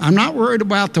 I'm not worried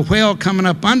about the whale coming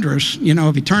up under us.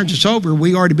 If he turns us over,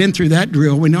 we already been through that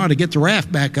drill. We know how to get the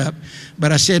raft back up.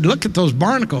 But I said, look at those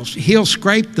barnacles. He'll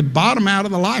scrape the bottom out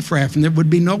of the life raft, and there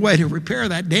would be no way to repair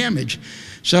that damage.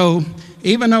 So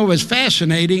even though it was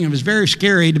fascinating, it was very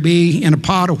scary to be in a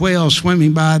pod of whales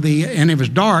swimming and it was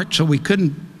dark, so we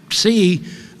couldn't see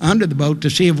under the boat to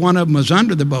see if one of them was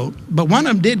under the boat. But one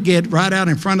of them did get right out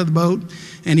in front of the boat,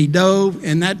 and he dove,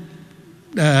 and that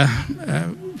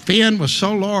fin was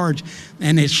so large,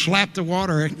 and it slapped the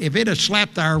water. If it had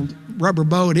slapped our rubber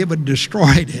boat, it would have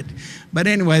destroyed it. But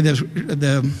anyway,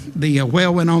 the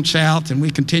whale went on south, and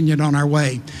we continued on our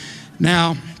way.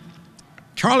 Now,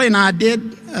 Charlie and I did,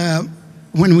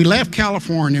 when we left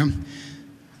California,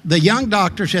 the young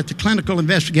doctors at the Clinical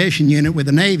Investigation Unit with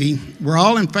the Navy were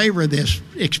all in favor of this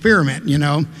experiment,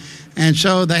 And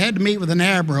so they had to meet with an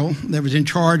admiral that was in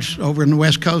charge over in the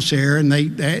West Coast there, and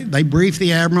they briefed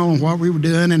the admiral on what we were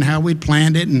doing and how we'd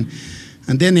planned it. And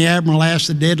then the admiral asked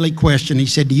the deadly question. He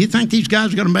said, do you think these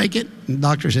guys are going to make it? And the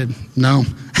doctor said, no.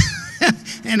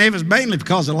 And it was mainly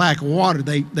because of lack of water.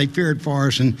 They feared for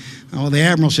us. And the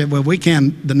admiral said, well,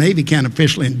 the Navy can't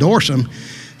officially endorse them.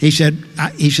 He said,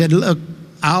 look,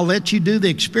 I'll let you do the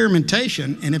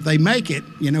experimentation, and if they make it,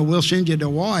 we'll send you to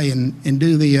Hawaii and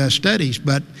do the studies.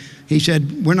 But he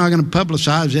said, we're not going to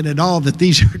publicize it at all that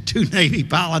these are 2 Navy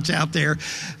pilots out there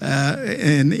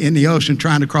in the ocean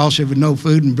trying to cross it with no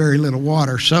food and very little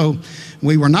water. So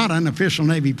we were not an official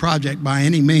Navy project by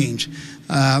any means.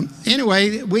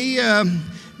 Anyway,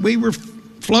 we were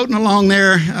floating along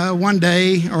there one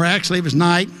day, or actually it was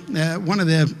night. One of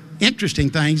the interesting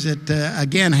things that,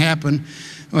 again, happened.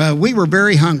 We were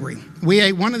very hungry. We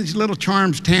ate one of these little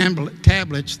Charms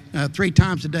tablets 3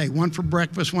 times a day, one for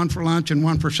breakfast, one for lunch, and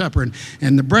one for supper.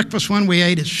 And the breakfast one we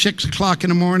ate at 6 o'clock in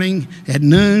the morning, at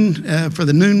noon for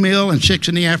the noon meal, and 6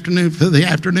 in the afternoon for the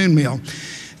afternoon meal.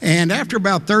 And after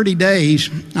about 30 days,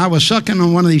 I was sucking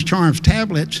on one of these Charms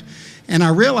tablets, and I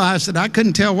realized that I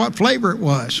couldn't tell what flavor it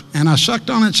was. And I sucked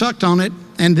on it,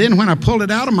 and then when I pulled it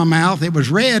out of my mouth, it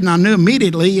was red, and I knew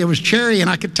immediately it was cherry, and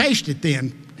I could taste it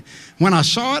then. When I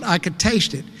saw it, I could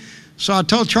taste it. So I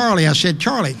told Charlie, I said,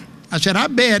 Charlie, I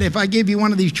bet if I give you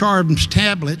one of these Charms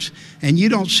tablets and you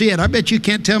don't see it, I bet you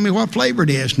can't tell me what flavor it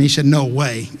is. And he said, no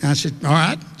way. And I said, all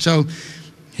right. So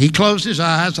he closed his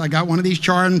eyes. I got one of these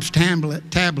Charms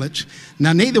tablets.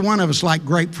 Now, neither one of us liked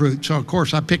grapefruit, so of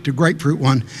course I picked a grapefruit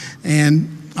one,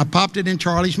 and I popped it in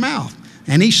Charlie's mouth.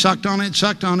 And he sucked on it,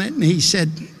 and he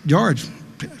said, George,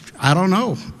 I don't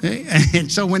know.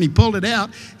 And so when he pulled it out,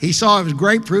 he saw it was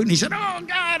grapefruit, and he said, oh,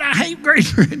 God, I hate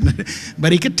grapefruit.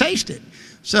 But he could taste it.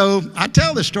 So I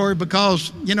tell this story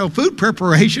because, food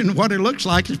preparation, what it looks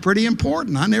like, is pretty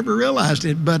important. I never realized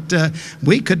it, but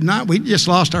we just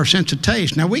lost our sense of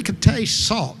taste. Now, we could taste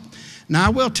salt. Now, I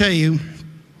will tell you,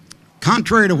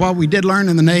 contrary to what we did learn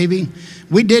in the Navy,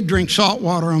 we did drink salt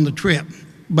water on the trip.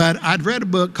 But I'd read a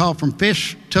book called From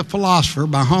Fish to Philosopher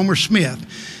by Homer Smith.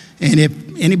 And if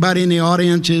anybody in the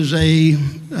audience is a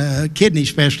kidney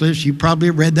specialist, you probably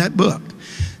have read that book.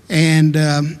 And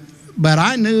but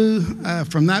I knew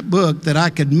from that book that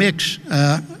I could mix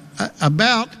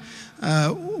about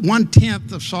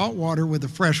 1/10 of salt water with the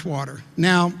fresh water.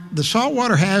 Now, the salt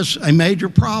water has a major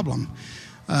problem,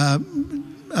 other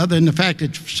than the fact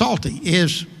it's salty,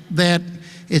 is that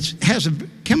it has a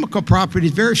chemical property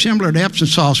very similar to Epsom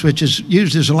salt, which is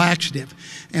used as a laxative.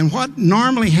 And what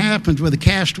normally happens with a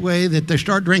castaway that they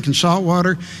start drinking salt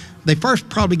water, they first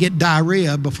probably get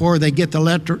diarrhea before they get the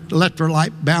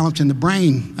electrolyte balance in the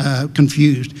brain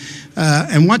confused.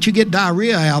 And once you get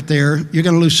diarrhea out there, you're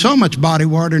going to lose so much body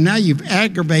water. Now you've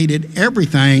aggravated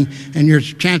everything, and your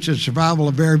chances of survival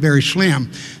are very, very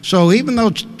slim. So even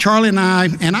though Charlie and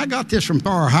I got this from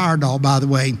Thor Heyerdahl, by the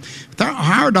way. Thor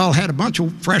Heyerdahl had a bunch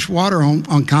of fresh water on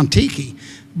Kontiki.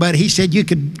 But he said you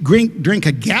could drink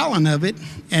a gallon of it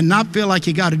and not feel like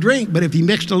you got a drink. But if you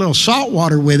mixed a little salt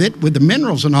water with it, with the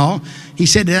minerals and all, he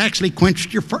said it actually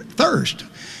quenched your thirst.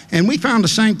 And we found the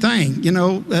same thing.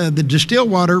 The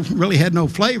distilled water really had no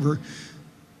flavor.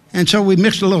 And so we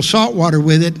mixed a little salt water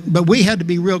with it. But we had to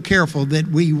be real careful that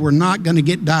we were not going to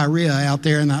get diarrhea out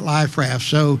there in that life raft.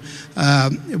 So,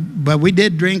 but we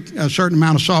did drink a certain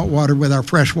amount of salt water with our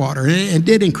fresh water. And it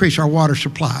did increase our water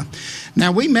supply.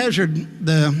 Now, we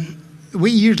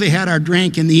usually had our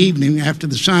drink in the evening after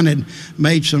the sun had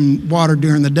made some water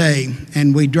during the day.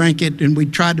 And we drank it, and we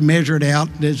tried to measure it out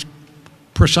as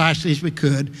precisely as we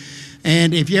could.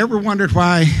 And if you ever wondered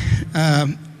why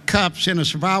cups in a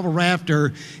survival raft are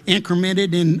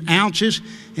incremented in ounces,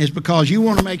 is because you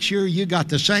want to make sure you got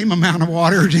the same amount of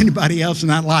water as anybody else in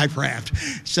that life raft.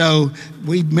 So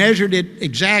we measured it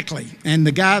exactly, and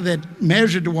the guy that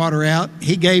measured the water out,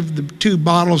 he gave the 2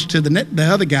 bottles to the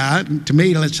other guy, to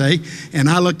me, let's say, and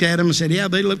I looked at him and said, yeah,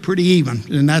 they look pretty even.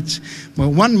 And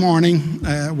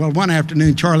one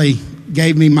afternoon, Charlie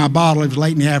gave me my bottle. It was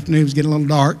late in the afternoon, it was getting a little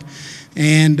dark.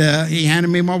 And he handed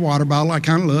me my water bottle. I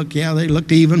kind of looked. Yeah, they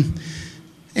looked even.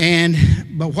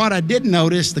 But what I did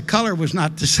notice, the color was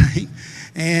not the same.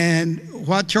 And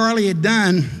what Charlie had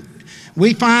done,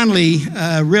 we finally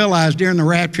realized during the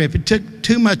raft trip, it took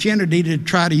too much energy to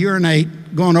try to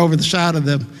urinate going over the side of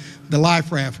the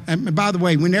life raft. And by the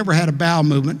way, we never had a bowel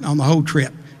movement on the whole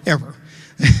trip, ever,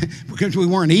 because we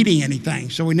weren't eating anything.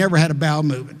 So we never had a bowel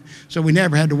movement. So we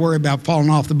never had to worry about falling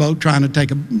off the boat trying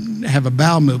to have a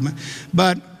bowel movement.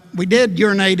 But we did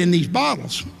urinate in these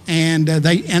bottles. And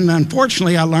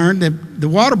unfortunately, I learned that the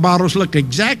water bottles looked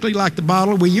exactly like the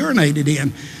bottle we urinated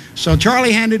in. So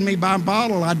Charlie handed me my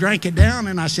bottle. I drank it down,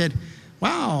 and I said,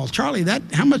 wow, Charlie,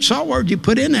 how much salt water did you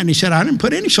put in that? And he said, I didn't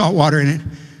put any salt water in it.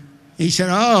 He said,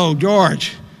 oh,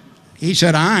 George. He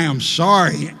said, I am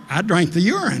sorry. I drank the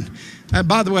urine.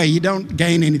 By the way, you don't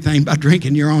gain anything by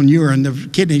drinking your own urine. The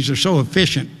kidneys are so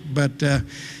efficient. But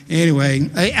anyway,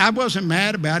 I wasn't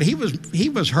mad about it. He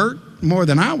was hurt more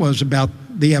than I was about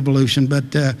the evolution.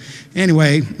 But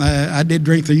anyway, I did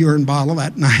drink the urine bottle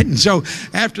that night. And so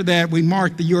after that, we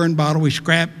marked the urine bottle. We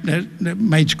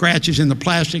made scratches in the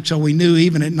plastic, so we knew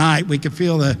even at night we could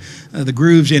feel the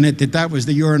grooves in it, that was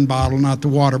the urine bottle, not the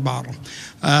water bottle.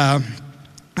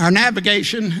 Our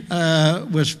navigation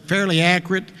was fairly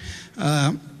accurate.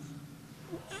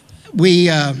 We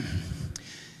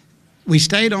we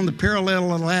stayed on the parallel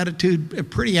latitude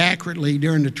pretty accurately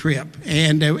during the trip.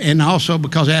 And also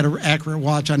because I had an accurate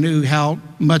watch, I knew how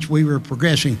much we were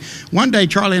progressing. One day,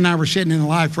 Charlie and I were sitting in the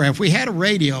life raft. We had a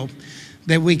radio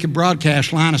that we could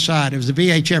broadcast line of sight. It was a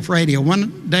VHF radio.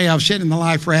 One day I was sitting in the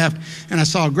life raft, and I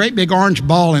saw a great big orange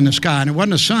ball in the sky, and it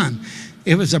wasn't the sun.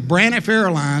 It was a Braniff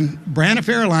airline. Braniff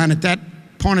airline at that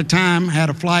point in time had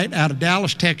a flight out of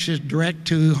Dallas, Texas, direct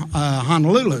to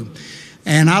Honolulu.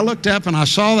 And I looked up and I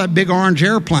saw that big orange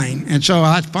airplane. And so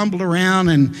I fumbled around,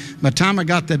 and by the time I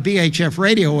got the VHF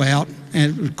radio out,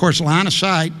 and of course line of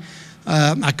sight,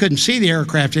 I couldn't see the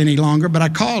aircraft any longer, but I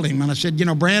called him and I said,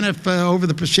 Braniff over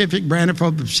the Pacific, Braniff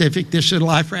over the Pacific, this is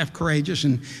Life Raft Courageous.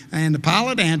 And the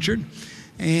pilot answered,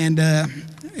 and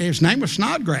his name was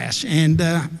Snodgrass. And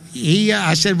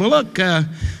I said, well, look,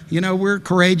 we're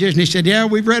courageous. And he said, yeah,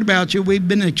 we've read about you. We've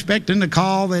been expecting the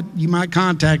call that you might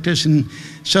contact us. And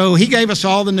so he gave us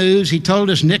all the news. He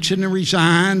told us Nixon had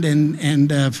resigned,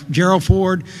 and Gerald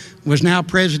Ford was now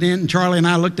president. And Charlie and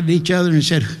I looked at each other and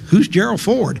said, who's Gerald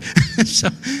Ford?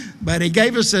 But he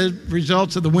gave us the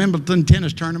results of the Wimbledon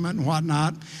tennis tournament and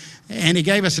whatnot. And he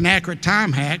gave us an accurate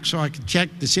time hack so I could check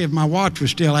to see if my watch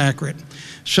was still accurate.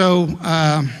 So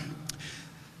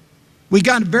we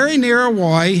got very near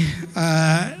Hawaii,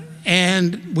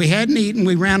 and we hadn't eaten.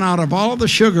 We ran out of all of the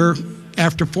sugar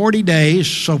after 40 days.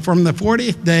 So from the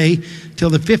 40th day till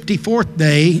the 54th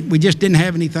day, we just didn't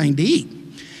have anything to eat.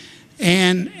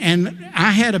 And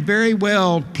I had a very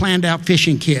well planned out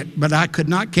fishing kit, but I could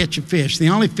not catch a fish. The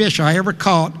only fish I ever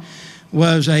caught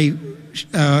was a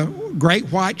great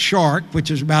white shark,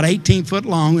 which is about 18 foot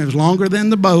long. It was longer than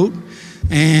the boat.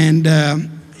 And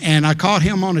I caught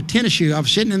him on a tennis shoe. I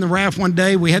was sitting in the raft one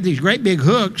day. We had these great big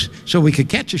hooks so we could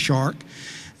catch a shark.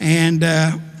 And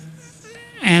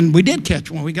we did catch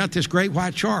one. We got this great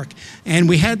white shark. And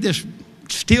we had this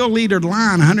steel leadered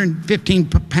line, 115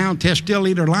 pound test steel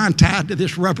leadered line tied to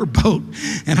this rubber boat.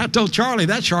 And I told Charlie,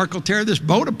 that shark will tear this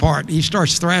boat apart. He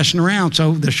starts thrashing around.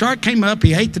 So the shark came up,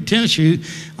 he ate the tennis shoe.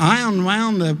 I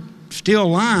unwound the steel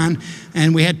line,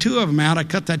 and we had two of them out. I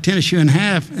cut that tennis shoe in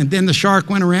half, and then the shark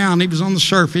went around. He was on the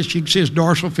surface. You can see his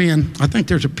dorsal fin. I think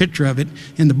there's a picture of it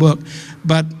in the book.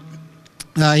 But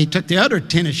he took the other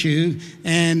tennis shoe,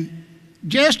 and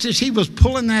just as he was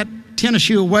pulling that tennis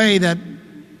shoe away, that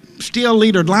steel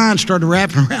leadered line started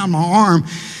wrapping around my arm.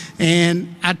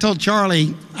 And I told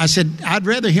Charlie, I said, I'd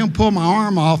rather him pull my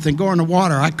arm off than go in the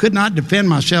water. I could not defend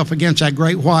myself against that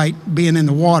great white being in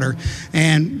the water.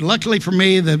 And luckily for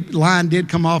me, the line did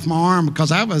come off my arm,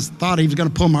 because I thought he was going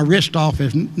to pull my wrist off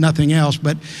if nothing else.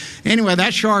 But anyway,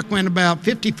 that shark went about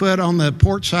 50 foot on the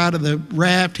port side of the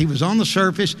raft. He was on the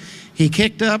surface. He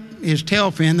kicked up his tail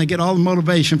fin. They get all the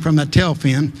motivation from that tail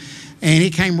fin. And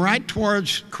he came right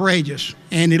towards Courageous,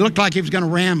 and he looked like he was going to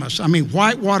ram us. I mean,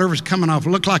 white water was coming off. It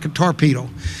looked like a torpedo.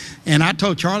 And I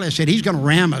told Charlie, I said, he's going to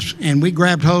ram us. And we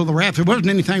grabbed hold of the raft. There wasn't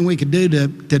anything we could do to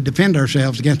defend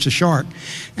ourselves against the shark.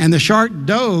 And the shark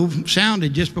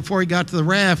sounded just before he got to the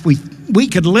raft. We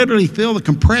could literally feel the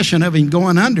compression of him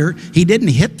going under. He didn't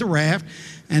hit the raft.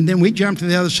 And then we jumped to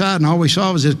the other side, and all we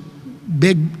saw was this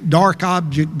big, dark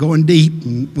object going deep.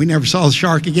 And we never saw the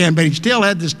shark again. But he still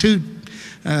had this two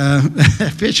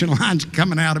fishing lines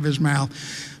coming out of his mouth.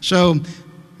 So,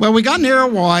 well, we got near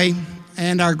Hawaii,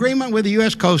 and our agreement with the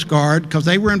U.S. Coast Guard, because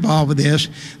they were involved with this,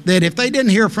 that if they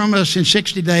didn't hear from us in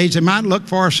 60 days, they might look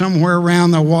for us somewhere around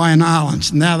the Hawaiian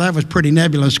Islands. Now, that was pretty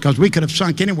nebulous, because we could have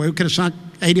sunk anywhere. We could have sunk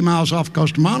 80 miles off the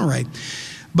coast of Monterey.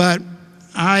 But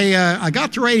I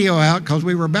got the radio out, because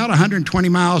we were about 120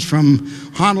 miles from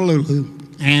Honolulu,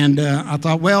 and I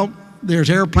thought, well,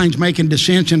 there's airplanes making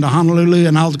descents into Honolulu,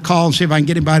 and I'll call and see if I can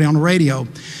get anybody on the radio.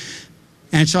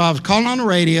 And so I was calling on the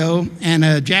radio, and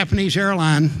a Japanese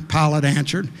airline pilot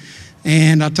answered.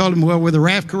 And I told him, well, we're the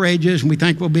Raft Courageous, and we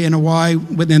think we'll be in Hawaii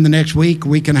within the next week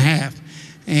and a half.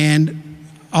 And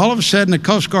all of a sudden, the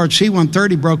Coast Guard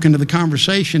C-130 broke into the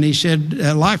conversation. He said,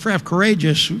 Life Raft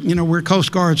Courageous, we're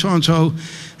Coast Guard so-and-so,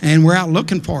 and we're out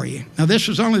looking for you. Now, this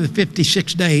was only the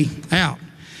 56th day out.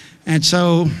 And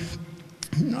so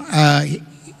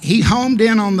he homed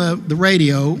in on the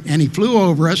radio, and he flew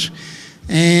over us,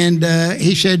 and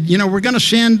he said, we're going to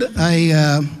send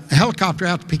a helicopter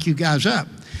out to pick you guys up.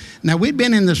 Now, we'd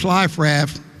been in this life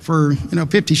raft for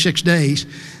 56 days,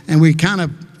 and we kind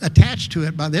of attached to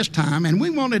it by this time, and we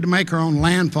wanted to make our own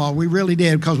landfall. We really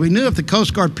did, because we knew if the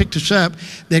Coast Guard picked us up,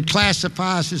 they'd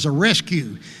classify us as a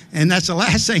rescue, and that's the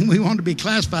last thing we wanted to be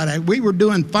classified as. We were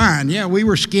doing fine. Yeah, we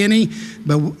were skinny,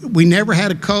 but we never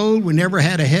had a cold. We never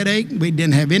had a headache. We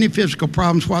didn't have any physical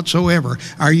problems whatsoever.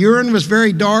 Our urine was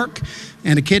very dark.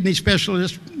 And a kidney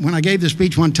specialist, when I gave the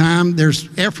speech one time, there's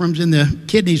ephrons in the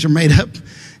kidneys are made up.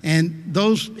 And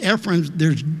those ephrons,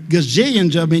 there's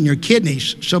gazillions of them in your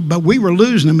kidneys. But we were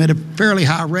losing them at a fairly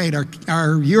high rate.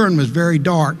 Our urine was very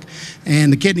dark.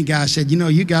 And the kidney guy said,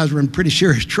 you guys were in pretty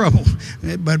serious trouble.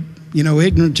 But,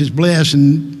 ignorance is bliss,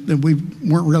 and we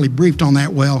weren't really briefed on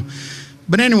that well.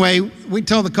 But anyway, we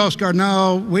told the Coast Guard,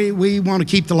 no, we want to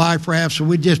keep the life raft, so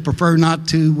we just prefer not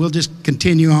to. We'll just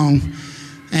continue on.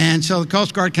 And so the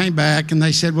Coast Guard came back, and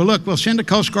they said, well, look, we'll send a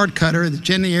Coast Guard cutter that's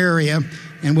in the area,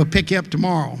 and we'll pick you up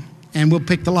tomorrow, and we'll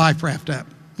pick the life raft up.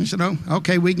 I said, oh,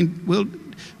 okay, we'll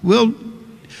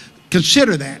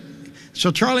consider that.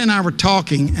 So Charlie and I were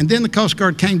talking, and then the Coast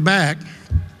Guard came back,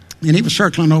 and he was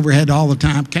circling overhead all the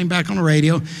time, came back on the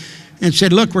radio, and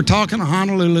said, look, we're talking to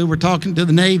Honolulu, we're talking to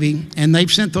the Navy, and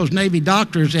they've sent those Navy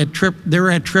doctors they're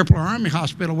at Triple Army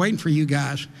Hospital waiting for you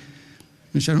guys.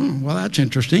 I said, oh, well, that's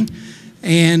interesting.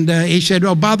 And he said,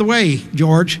 oh, by the way,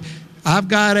 George, I've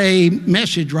got a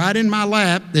message right in my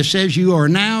lap that says you are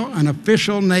now an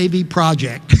official Navy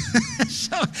project.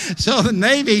 So the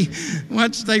Navy,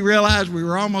 once they realized we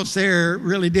were almost there,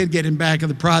 really did get him back of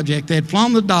the project. They had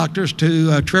flown the doctors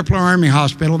to Triple Army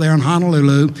Hospital there in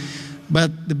Honolulu.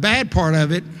 But the bad part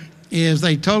of it is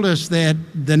they told us that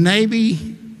the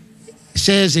Navy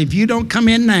says if you don't come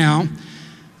in now,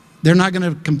 they're not going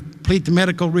to complete the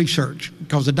medical research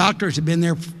because the doctors have been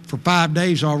there for 5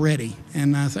 days already.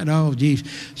 And I said, oh, geez.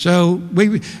 So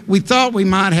we thought we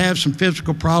might have some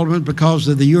physical problems because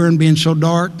of the urine being so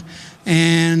dark.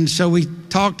 And so we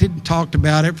talked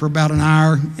about it for about an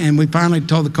hour, and we finally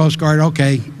told the Coast Guard,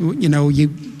 okay,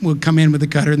 we'll come in with the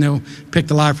cutter and they'll pick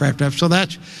the life raft up. So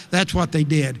that's what they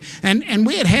did. And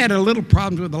we had a little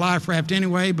problems with the life raft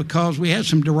anyway because we had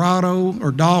some Dorado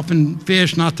or dolphin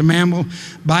fish, not the mammal,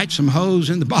 bite some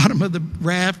hose in the bottom of the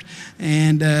raft.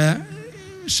 And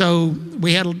so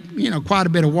we had quite a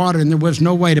bit of water, and there was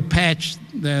no way to patch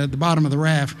the bottom of the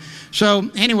raft.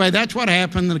 So anyway, that's what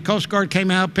happened. The Coast Guard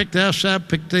came out, picked us up,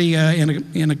 picked the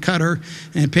in a cutter,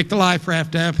 and picked the life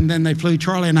raft up, and then they flew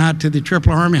Charlie and I to the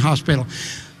Triple Army Hospital.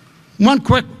 One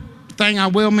quick thing I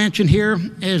will mention here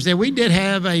is that we did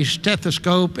have a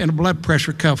stethoscope and a blood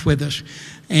pressure cuff with us.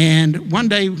 And one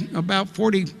day, about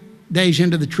 40 days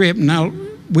into the trip, now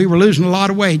we were losing a lot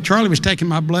of weight. Charlie was taking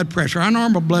my blood pressure. Our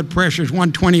normal blood pressure is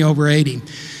 120/80.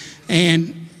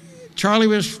 And Charlie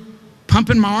was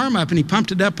pumping my arm up, and he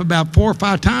pumped it up about 4 or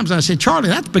 5 times. I said, Charlie,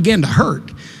 that's beginning to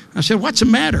hurt. I said, what's the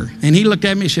matter? And he looked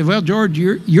at me and said, well, George,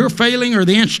 you're failing or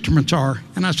the instruments are.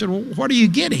 And I said, well, what are you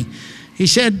getting? He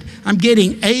said, I'm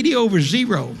getting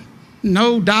 80/0,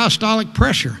 no diastolic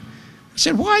pressure. I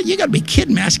said, why? You got to be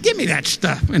kidding me. I said, give me that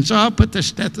stuff. And so I put the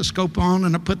stethoscope on,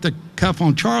 and I put the cuff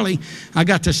on Charlie. I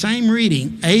got the same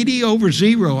reading,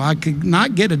 80/0. I could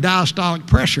not get a diastolic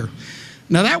pressure.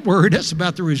 Now that word, that's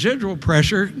about the residual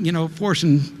pressure,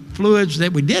 forcing fluids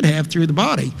that we did have through the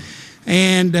body.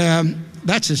 And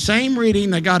that's the same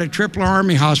reading they got at Triple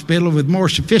Army Hospital with more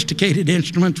sophisticated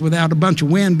instruments without a bunch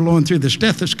of wind blowing through the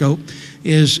stethoscope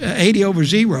is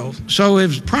 80/0. So it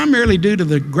was primarily due to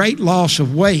the great loss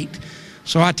of weight.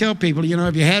 So I tell people,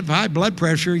 if you have high blood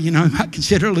pressure, you might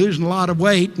consider losing a lot of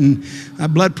weight, and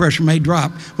blood pressure may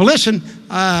drop. Well, listen,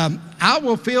 I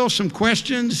will field some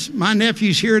questions. My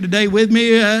nephew's here today with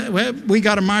me. We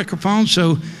got a microphone,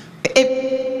 so.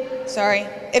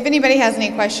 If anybody has any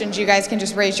questions, you guys can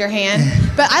just raise your hand.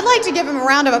 But I'd like to give him a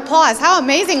round of applause. How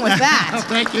amazing was that? Oh,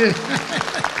 thank you.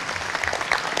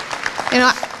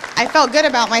 I felt good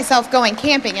about myself going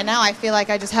camping, and now I feel like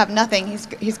I just have nothing.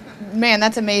 Man,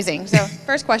 that's amazing. So,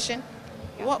 first question.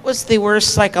 What was the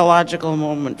worst psychological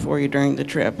moment for you during the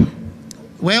trip?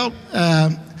 Well,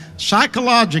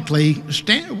 psychologically,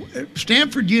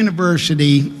 Stanford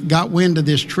University got wind of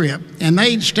this trip, and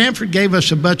Stanford gave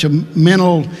us a bunch of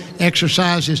mental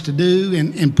exercises to do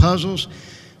and puzzles.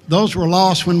 Those were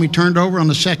lost when we turned over on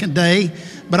the second day.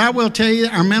 But I will tell you,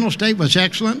 our mental state was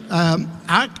excellent.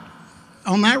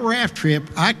 On that raft trip,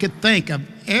 I could think of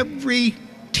every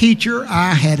teacher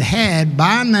I had had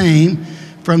by name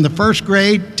from the first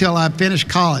grade till I finished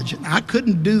college. I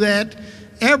couldn't do that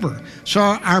ever. So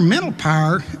our mental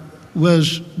power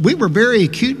we were very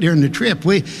acute during the trip.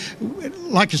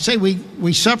 Like I say,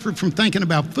 we suffered from thinking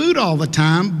about food all the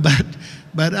time,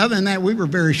 but other than that, we were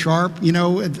very sharp.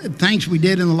 Things we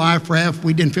did in the life raft,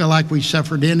 we didn't feel like we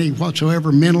suffered any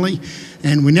whatsoever mentally.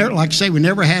 And we never, like I say, we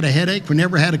never had a headache, we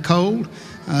never had a cold.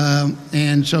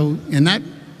 And so in that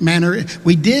manner,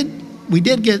 we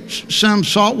did get some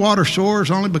saltwater sores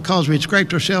only because we had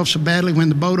scraped ourselves so badly when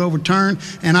the boat overturned.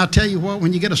 And I'll tell you what,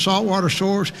 when you get a saltwater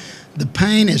sores, the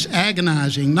pain is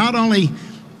agonizing. Not only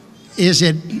is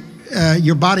it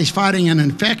your body's fighting an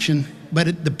infection,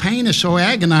 but the pain is so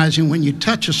agonizing when you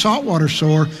touch a saltwater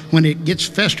sore, when it gets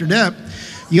festered up,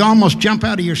 you almost jump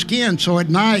out of your skin. So at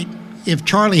night, if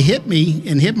Charlie hit me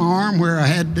and hit my arm where I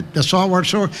had the saltwater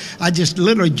sore, I just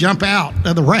literally jump out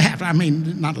of the raft. I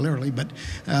mean, not literally, but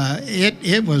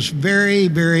it was very,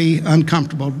 very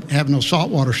uncomfortable having those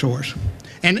saltwater sores.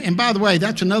 And by the way,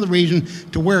 that's another reason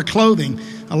to wear clothing.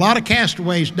 A lot of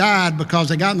castaways died because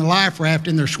they got in the life raft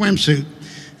in their swimsuit.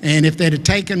 And if they'd have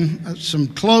taken some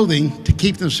clothing to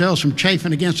keep themselves from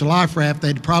chafing against the life raft,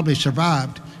 they'd probably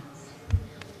survived.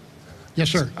 Yes,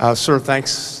 sir. Sir,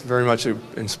 thanks very much. An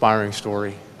inspiring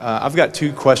story. I've got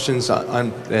two questions,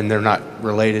 and they're not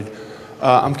related.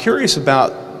 I'm curious about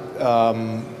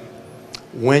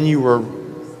when you were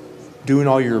doing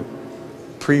all your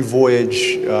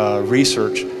pre-voyage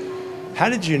research, how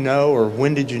did you know, or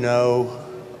when did you know,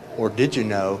 or did you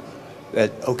know that,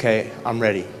 okay, I'm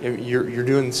ready? You're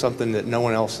doing something that no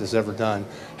one else has ever done.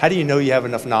 How do you know you have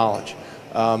enough knowledge?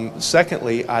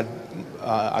 Secondly,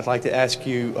 I'd like to ask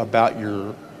you about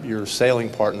your sailing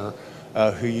partner,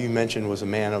 who you mentioned was a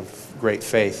man of great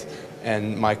faith.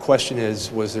 And my question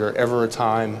is, was there ever a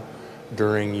time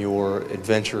during your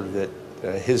adventure that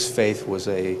his faith was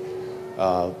a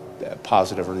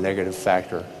positive or negative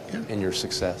factor in your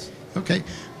success? Okay.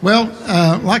 Well,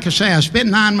 like I say, I spent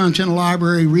 9 months in a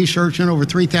library researching over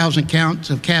 3,000 counts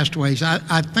of castaways.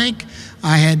 I think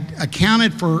I had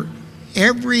accounted for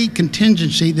every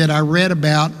contingency that I read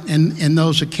about in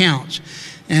those accounts.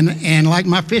 And like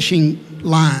my fishing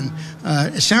line,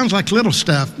 it sounds like little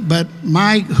stuff, but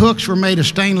my hooks were made of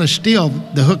stainless steel,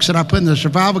 the hooks that I put in the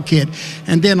survival kit.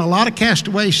 And then a lot of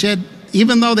castaways said,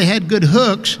 even though they had good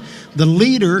hooks, the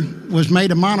leader was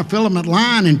made of monofilament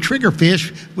line, and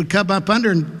triggerfish would come up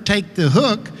under and take the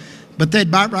hook, but they'd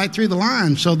bite right through the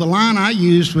line. So the line I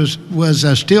used was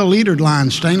a steel leadered line,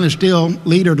 stainless steel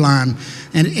leadered line.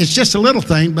 And it's just a little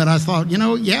thing, but I thought,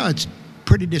 it's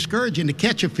pretty discouraging to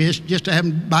catch a fish just to have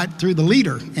them bite through the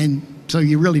leader, and so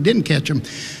you really didn't catch them.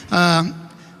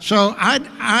 So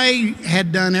I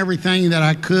had done everything that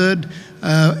I could,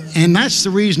 and that's the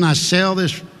reason I sell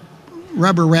this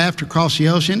rubber raft across the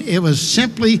ocean. It was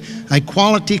simply a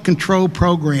quality control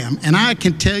program. And I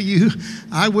can tell you,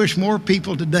 I wish more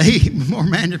people today, more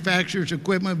manufacturers,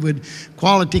 equipment would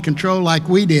quality control like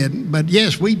we did. But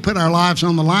yes, we put our lives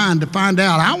on the line to find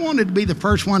out. I wanted to be the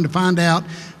first one to find out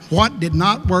what did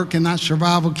not work in that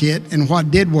survival kit and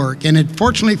what did work. And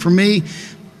fortunately for me,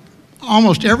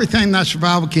 almost everything in that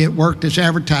survival kit worked as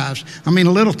advertised. I mean,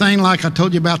 a little thing like I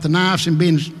told you about the knives and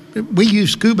we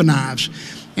use scuba knives.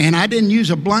 And I didn't use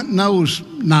a blunt nose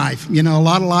knife. A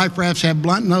lot of life rafts have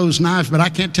blunt nose knives, but I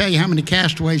can't tell you how many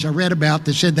castaways I read about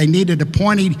that said they needed a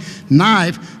pointy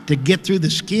knife to get through the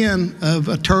skin of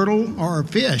a turtle or a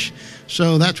fish.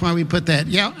 So that's why we put that.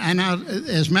 Yeah, and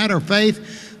as a matter of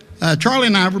faith, Charlie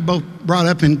and I were both brought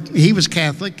up he was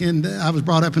Catholic, and I was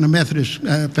brought up in a Methodist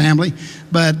family.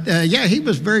 But he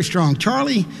was very strong.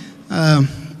 Charlie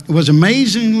was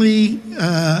amazingly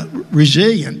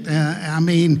resilient.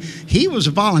 He was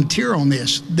a volunteer on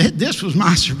this. This was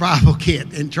my survival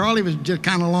kit, and Charlie was just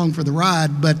kind of along for the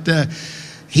ride, but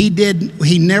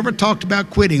he never talked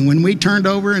about quitting. When we turned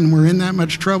over and were in that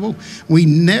much trouble, we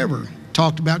never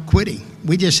talked about quitting.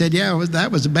 We just said,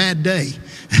 that was a bad day.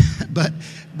 But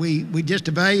we just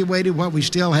evaluated what we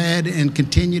still had and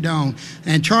continued on.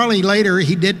 And Charlie later,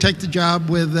 he did take the job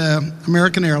with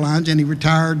American Airlines, and he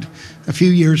retired a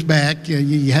few years back.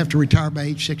 You have to retire by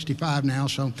age 65 now.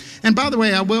 So, and by the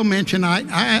way, I will mention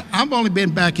I've only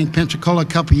been back in Pensacola a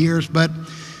couple of years, but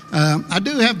I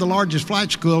do have the largest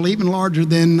flight school, even larger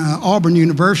than Auburn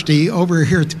University, over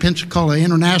here at the Pensacola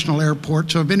International Airport.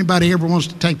 So if anybody ever wants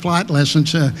to take flight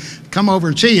lessons, come over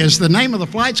and see us. The name of the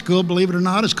flight school, believe it or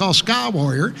not, is called Sky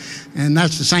Warrior, and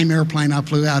that's the same airplane I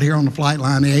flew out here on the flight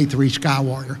line, the A3 Sky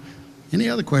Warrior. Any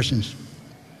other questions?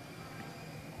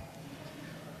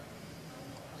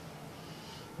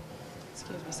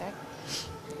 Excuse me, sir.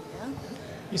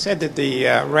 You said that the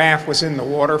raft was in the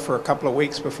water for a couple of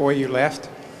weeks before you left.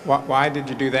 Why did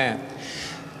you do that?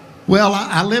 Well,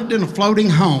 I lived in a floating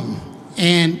home,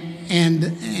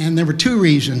 and there were two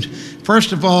reasons.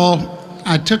 First of all,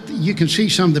 you can see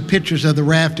some of the pictures of the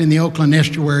raft in the Oakland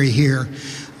estuary here.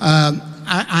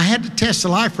 I had to test the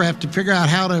life raft to figure out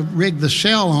how to rig the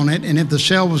sail on it, and if the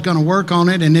sail was going to work on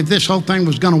it, and if this whole thing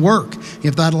was going to work,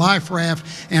 if that life raft.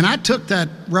 And I took that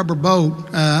rubber boat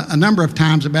a number of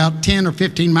times, about 10 or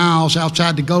 15 miles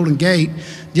outside the Golden Gate,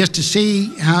 just to see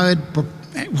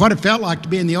what it felt like to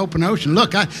be in the open ocean.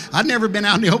 Look, I'd never been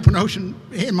out in the open ocean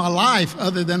in my life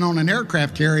other than on an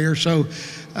aircraft carrier, so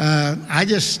I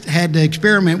just had to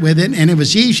experiment with it, and it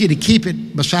was easy to keep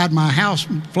it beside my house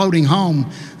floating home.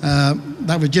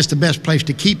 That was just the best place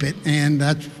to keep it, and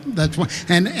that's one.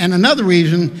 And another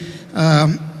reason,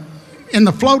 in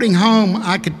the floating home,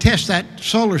 I could test that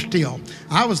solar steel.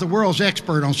 I was the world's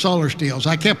expert on solar steels.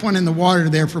 I kept one in the water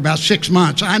there for about 6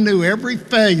 months. I knew every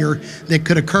failure that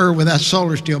could occur with that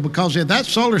solar steel, because if that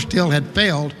solar steel had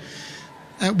failed,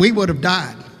 we would have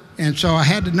died. And so I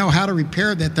had to know how to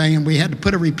repair that thing, and we had to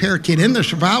put a repair kit in the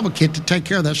survival kit to take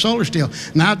care of that solar steel.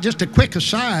 Now, just a quick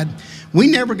aside, we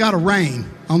never got a rain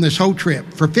on this whole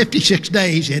trip. For 56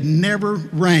 days, it never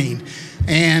rained.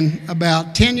 And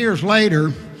about 10 years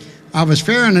later, I was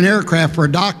ferrying an aircraft for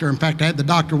a doctor. In fact, I had the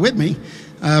doctor with me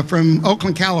from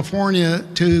Oakland, California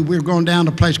we were going down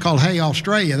to a place called Hay,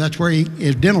 Australia. That's where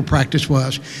his dental practice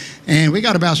was. And we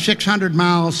got about 600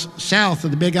 miles south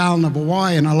of the big island of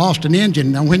Hawaii, and I lost an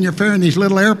engine. Now, when you're ferrying these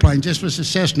little airplanes, this was a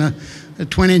Cessna, a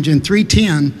twin-engine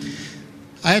 310,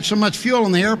 I had so much fuel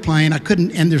in the airplane, I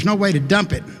couldn't, and there's no way to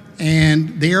dump it.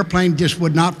 And the airplane just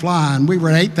would not fly. And we were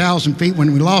at 8,000 feet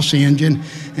when we lost the engine,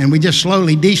 and we just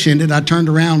slowly descended. I turned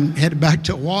around and headed back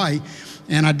to Hawaii,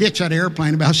 and I ditched that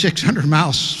airplane about 600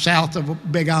 miles south of the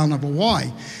big island of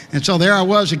Hawaii. And so there I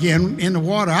was again in the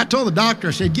water. I told the doctor,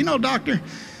 I said, "You know, doctor,"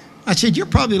 I said, "you're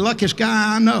probably the luckiest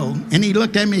guy I know." And he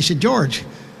looked at me and said, "George,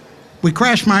 we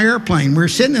crashed my airplane. We're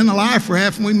sitting in the life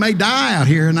raft, and we may die out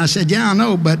here." And I said, "Yeah, I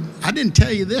know, but I didn't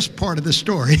tell you this part of the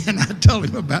story." And I told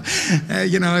him about,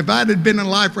 if I'd have been in a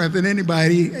life raft with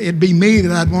anybody, it'd be me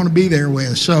that I'd want to be there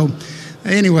with. So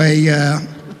anyway,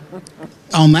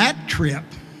 on that trip,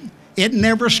 it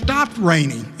never stopped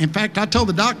raining. In fact, I told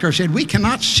the doctor, I said, "We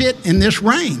cannot sit in this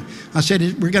rain." I said,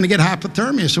 "We're going to get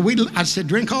hypothermia." So I said,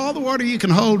 "Drink all the water you can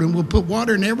hold, and we'll put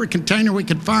water in every container we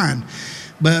could find.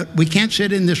 But we can't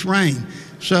sit in this rain."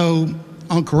 So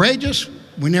on Courageous,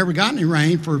 we never got any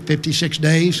rain for 56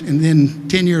 days. And then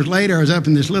 10 years later, I was up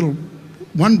in this little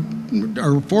 1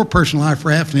 or 4-person life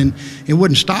raft, and it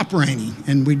wouldn't stop raining.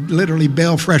 And we literally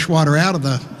bailed fresh water out of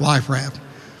the life raft.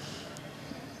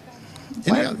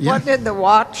 What did the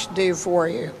watch do for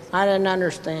you? I didn't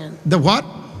understand. The what?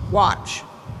 Watch.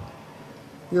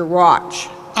 Your watch.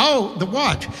 Oh, the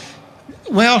watch.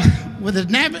 Well, with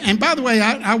the and by the way,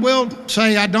 I will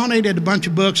say I donated a bunch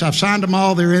of books. I've signed them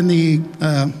all. They're in the.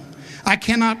 I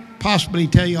cannot possibly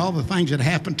tell you all the things that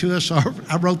happened to us. So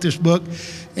I wrote this book,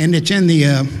 and it's in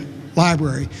the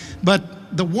library.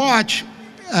 But the watch,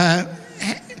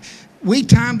 we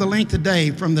timed the length of day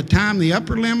from the time the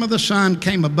upper limb of the sun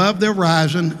came above the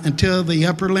horizon until the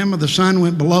upper limb of the sun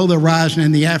went below the horizon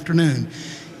in the afternoon.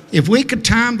 If we could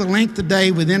time the length of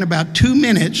day within about 2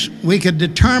 minutes, we could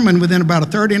determine within about a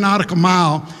 30 nautical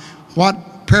mile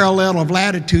what parallel of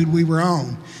latitude we were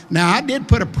on. Now, I did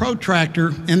put a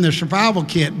protractor in the survival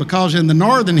kit because in the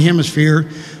northern hemisphere,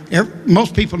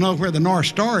 most people know where the North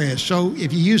Star is. So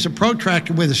if you use a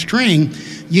protractor with a string,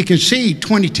 you can see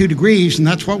 22 degrees, and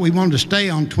that's what we wanted to stay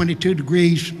on, 22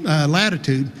 degrees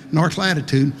latitude, north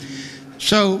latitude.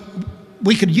 So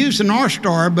we could use the North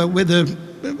Star, but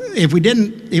if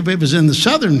it was in the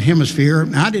southern hemisphere,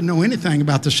 I didn't know anything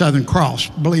about the Southern Cross.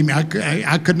 Believe me,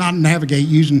 I could not navigate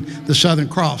using the Southern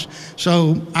Cross.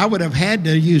 So I would have had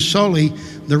to use solely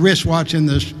the wristwatch and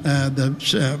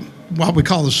what we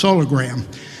call the sologram.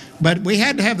 But we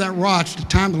had to have that watch to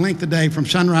time the length of day from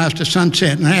sunrise to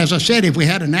sunset. And as I said, if we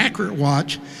had an accurate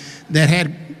watch that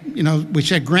had, we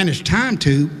set Greenwich time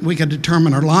to, we could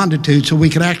determine our longitude so we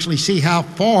could actually see how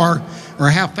far or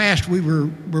how fast we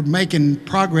were making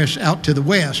progress out to the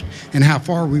west and how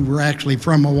far we were actually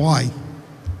from Hawaii.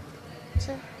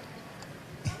 Sure.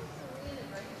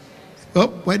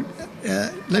 Oh, wait,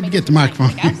 let me get the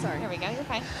microphone. I'm sorry. Here we go. You're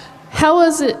fine. How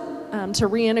was it to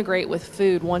reintegrate with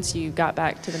food once you got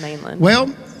back to the mainland? Well,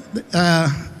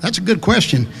 that's a good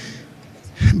question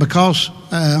because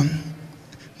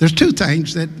there's two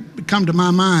things that come to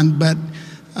my mind, but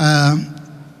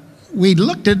we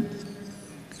looked at,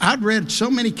 I'd read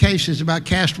so many cases about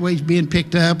castaways being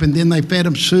picked up and then they fed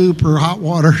them soup or hot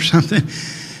water or something.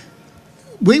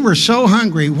 We were so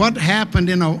hungry. What happened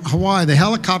in Hawaii, the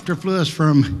helicopter flew us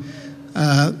from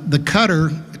the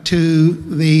cutter to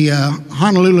the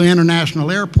Honolulu International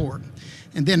Airport.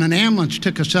 And then an ambulance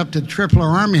took us up to the Triple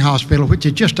R Army Hospital, which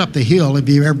is just up the hill if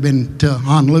you've ever been to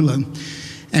Honolulu.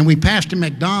 And we passed a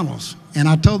McDonald's. And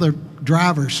I told the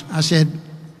drivers, I said,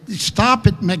 "Stop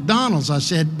at McDonald's." I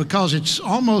said, because it's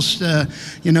almost, it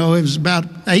was about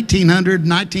 1800,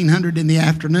 1900 in the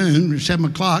afternoon, or 7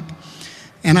 o'clock.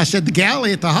 And I said, "The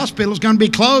galley at the hospital is going to be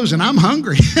closed, and I'm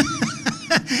hungry."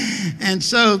 And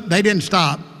so they didn't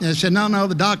stop. They said, no,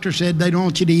 the doctor said they don't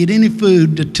want you to eat any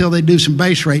food until they do some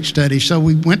base rate studies. So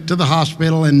we went to the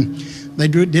hospital and they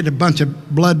did a bunch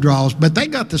of blood draws, but they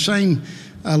got the same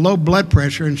low blood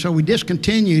pressure, and so we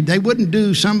discontinued. They wouldn't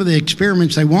do some of the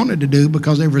experiments they wanted to do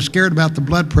because they were scared about the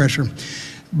blood pressure.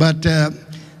 But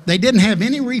they didn't have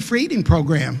any refeeding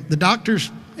program. The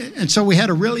doctors, and so we had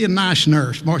a really nice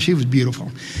nurse. Well, she was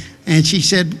beautiful. And she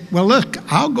said, well, look,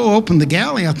 I'll go open the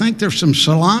galley. I think there's some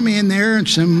salami in there and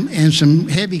some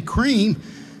heavy cream.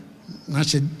 And I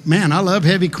said, man, I love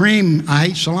heavy cream. I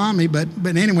hate salami. But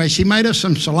anyway, she made us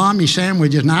some salami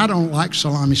sandwiches. Now, I don't like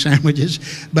salami sandwiches,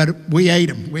 but we ate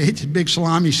them. We ate this big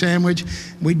salami sandwich.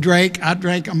 I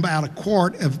drank about a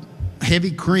quart of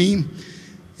heavy cream,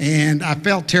 and I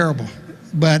felt terrible.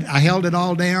 But I held it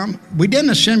all down. We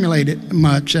didn't assimilate it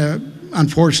much,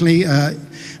 unfortunately,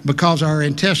 because our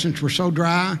intestines were so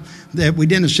dry that we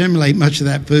didn't assimilate much of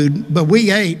that food. But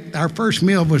we ate. Our first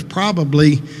meal was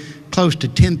probably close to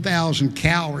 10,000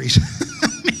 calories. I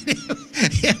mean,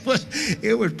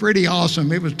 it was pretty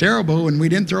awesome. It was terrible, and we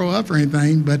didn't throw up or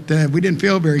anything, but we didn't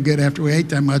feel very good after we ate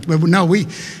that much. But no,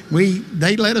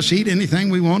 they let us eat anything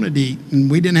we wanted to eat, and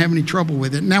we didn't have any trouble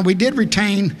with it. Now, we did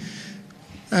retain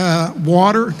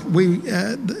water.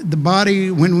 The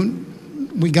body,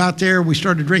 when we got there, we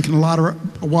started drinking a lot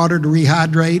of water to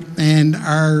rehydrate, and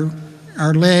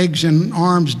our legs and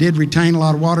arms did retain a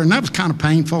lot of water, and that was kind of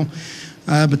painful.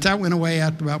 But that went away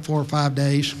after about 4 or 5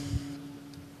 days.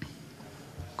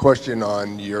 Question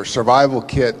on your survival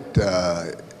kit,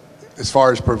 as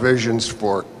far as provisions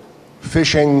for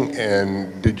fishing,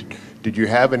 and did you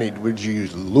have any? Would you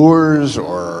use lures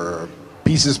or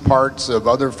parts of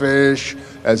other fish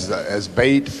as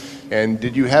bait? And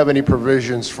did you have any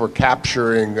provisions for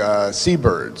capturing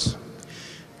seabirds?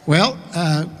 Well,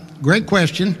 great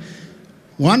question.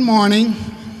 One morning,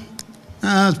 it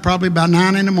was probably about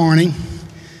 9 in the morning.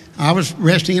 I was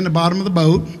resting in the bottom of the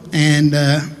boat, and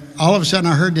all of a sudden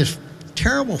I heard this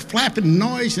terrible flapping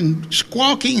noise and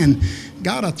squawking, and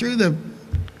I threw the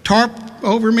tarp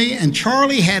over me, and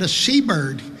Charlie had a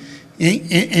seabird,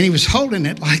 and he was holding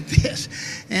it like this,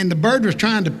 and the bird was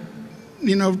trying to,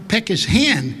 peck his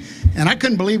hand, and I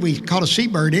couldn't believe we caught a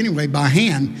seabird anyway by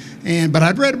hand, but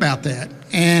I'd read about that,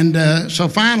 and so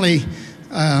finally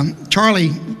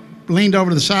Charlie leaned over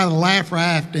to the side of the life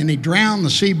raft, and he drowned the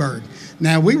seabird.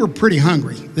 Now, we were pretty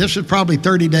hungry. This was probably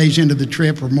 30 days into the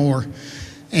trip or more.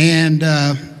 And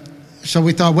so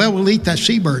we thought, well, we'll eat that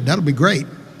seabird. That'll be great.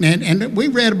 And we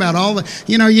read about all the,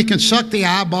 you can suck the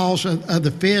eyeballs of the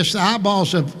fish. The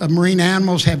eyeballs of marine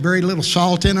animals have very little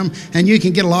salt in them, and you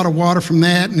can get a lot of water from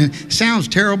that. And it sounds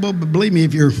terrible, but believe me,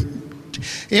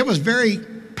 it was very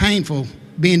painful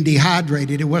being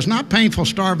dehydrated. It was not painful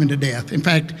starving to death. In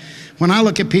fact, when I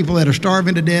look at people that are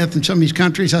starving to death in some of these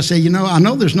countries, I say, I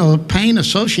know there's no pain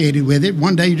associated with it.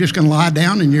 One day you're just going to lie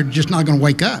down and you're just not going to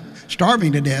wake up,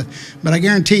 starving to death. But I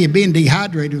guarantee you, being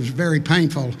dehydrated was very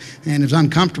painful and it was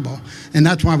uncomfortable. And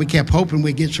that's why we kept hoping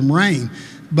we'd get some rain.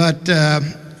 But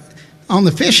on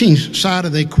the fishing side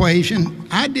of the equation,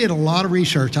 I did a lot of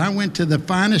research. I went to the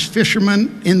finest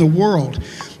fishermen in the world.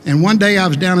 And one day I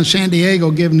was down in San Diego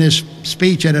giving this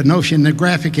speech at an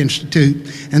Oceanographic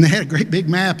Institute, and they had a great big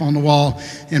map on the wall.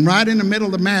 And right in the middle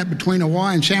of the map between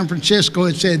Hawaii and San Francisco,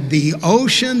 it said, the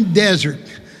ocean desert.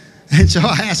 And so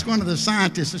I asked one of the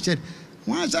scientists, I said,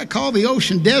 why is that called the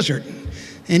ocean desert?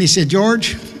 And he said,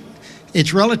 George,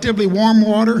 it's relatively warm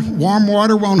water. Warm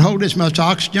water won't hold as much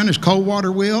oxygen as cold water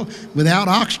will. Without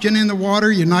oxygen in the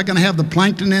water, you're not going to have the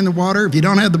plankton in the water. If you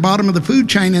don't have the bottom of the food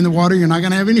chain in the water, you're not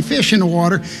going to have any fish in the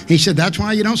water. He said that's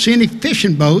why you don't see any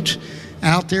fishing boats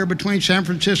out there between San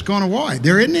Francisco and Hawaii.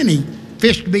 There isn't any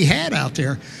fish to be had out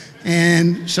there.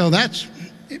 And so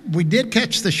we did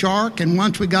catch the shark, and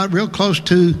once we got real close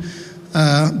to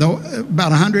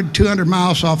about 100, 200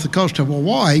 miles off the coast of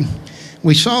Hawaii,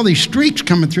 we saw these streaks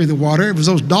coming through the water. It was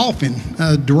those dolphin,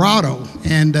 Dorado,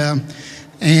 and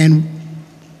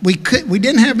we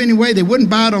didn't have any way. They wouldn't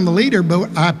bite on the leader,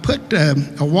 but I put a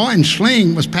Hawaiian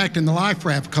sling was packed in the life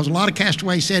raft because a lot of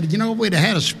castaways said, if we'd have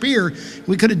had a spear,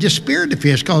 we could have just speared the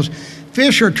fish because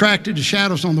fish are attracted to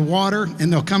shadows on the water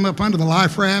and they'll come up under the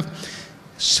life raft.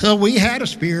 So we had a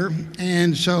spear,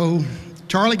 and so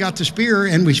Charlie got the spear,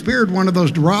 and we speared one of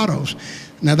those Dorados.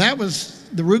 Now that was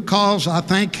the root cause, I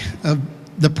think, of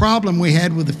the problem we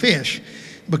had with the fish,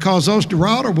 because those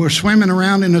Dorado were swimming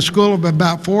around in a school of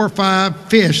about 4 or 5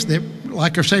 fish that,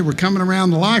 like I say, were coming around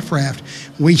the life raft.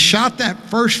 We shot that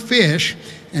first fish,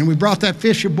 and we brought that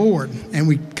fish aboard, and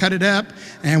we cut it up,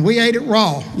 and we ate it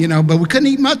raw, but we couldn't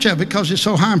eat much of it because it's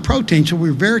so high in protein, so we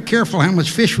were very careful how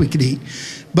much fish we could eat.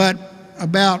 But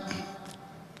about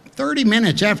 30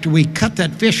 minutes after we cut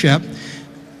that fish up,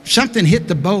 something hit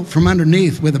the boat from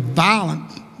underneath with a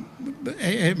violent,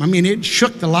 I mean, it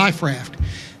shook the life raft.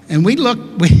 And we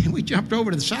looked, we jumped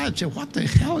over to the side and said, what the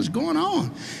hell is going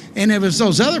on? And it was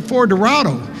those other 4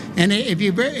 Dorado. And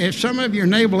if some of your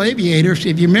naval aviators,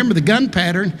 if you remember the gun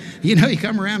pattern, you know, you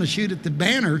come around and shoot at the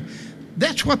banner,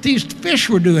 that's what these fish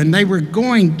were doing. They were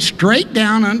going straight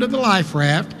down under the life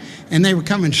raft, and they were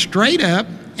coming straight up,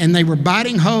 and they were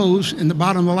biting hose in the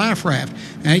bottom of the life raft.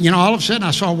 And, you know, all of a sudden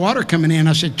I saw water coming in.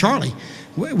 I said, Charlie,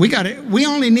 we got it. We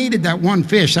only needed that one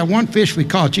fish. That one fish we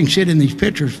caught, you can see it in these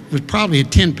pictures, was probably a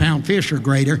 10-pound fish or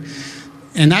greater.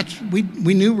 And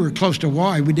we knew we were close to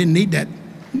Hawaii. We didn't need that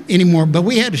anymore. But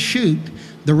we had to shoot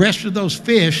the rest of those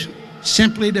fish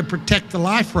simply to protect the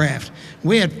life raft.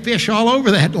 We had fish all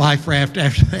over that life raft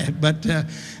after that. But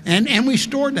and we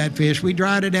stored that fish. We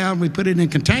dried it out. We put it in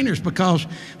containers because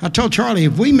I told Charlie,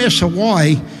 if we miss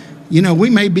Hawaii, you know, we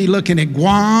may be looking at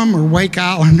Guam or Wake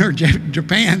Island or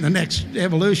Japan, the next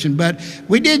evolution. But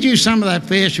we did use some of that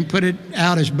fish and put it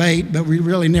out as bait, but we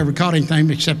really never caught anything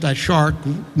except that shark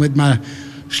with my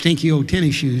stinky old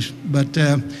tennis shoes. But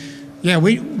yeah,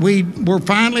 we were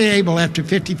finally able, after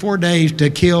 54 days, to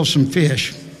kill some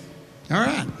fish. All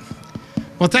right.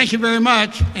 Well, thank you very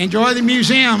much. Enjoy the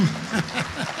museum.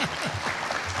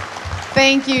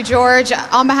 Thank you, George.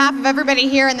 On behalf of everybody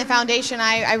here in the foundation,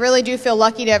 I really do feel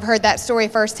lucky to have heard that story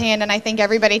firsthand, and I think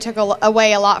everybody took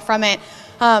away a lot from it.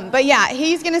 But yeah,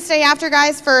 he's going to stay after,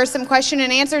 guys, for some question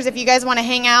and answers if you guys want to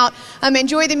hang out.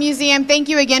 Enjoy the museum. Thank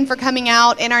you again for coming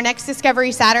out. And our next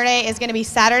Discovery Saturday is going to be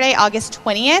Saturday, August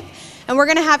 20th. And we're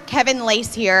going to have Kevin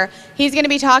Lace here. He's going to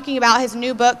be talking about his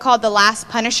new book called The Last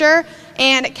Punisher.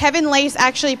 And Kevin Lace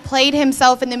actually played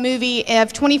himself in the movie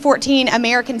of 2014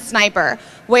 American Sniper,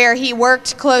 where he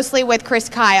worked closely with Chris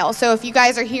Kyle. So if you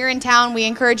guys are here in town, we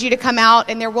encourage you to come out,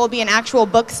 and there will be an actual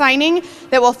book signing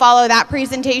that will follow that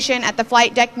presentation at the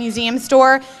Flight Deck Museum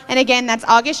store. And again, that's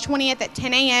August 20th at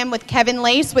 10 a.m. with Kevin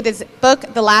Lace with his book,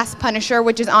 The Last Punisher,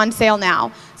 which is on sale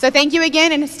now. So thank you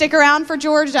again, and stick around for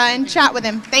George and chat with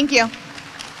him. Thank you.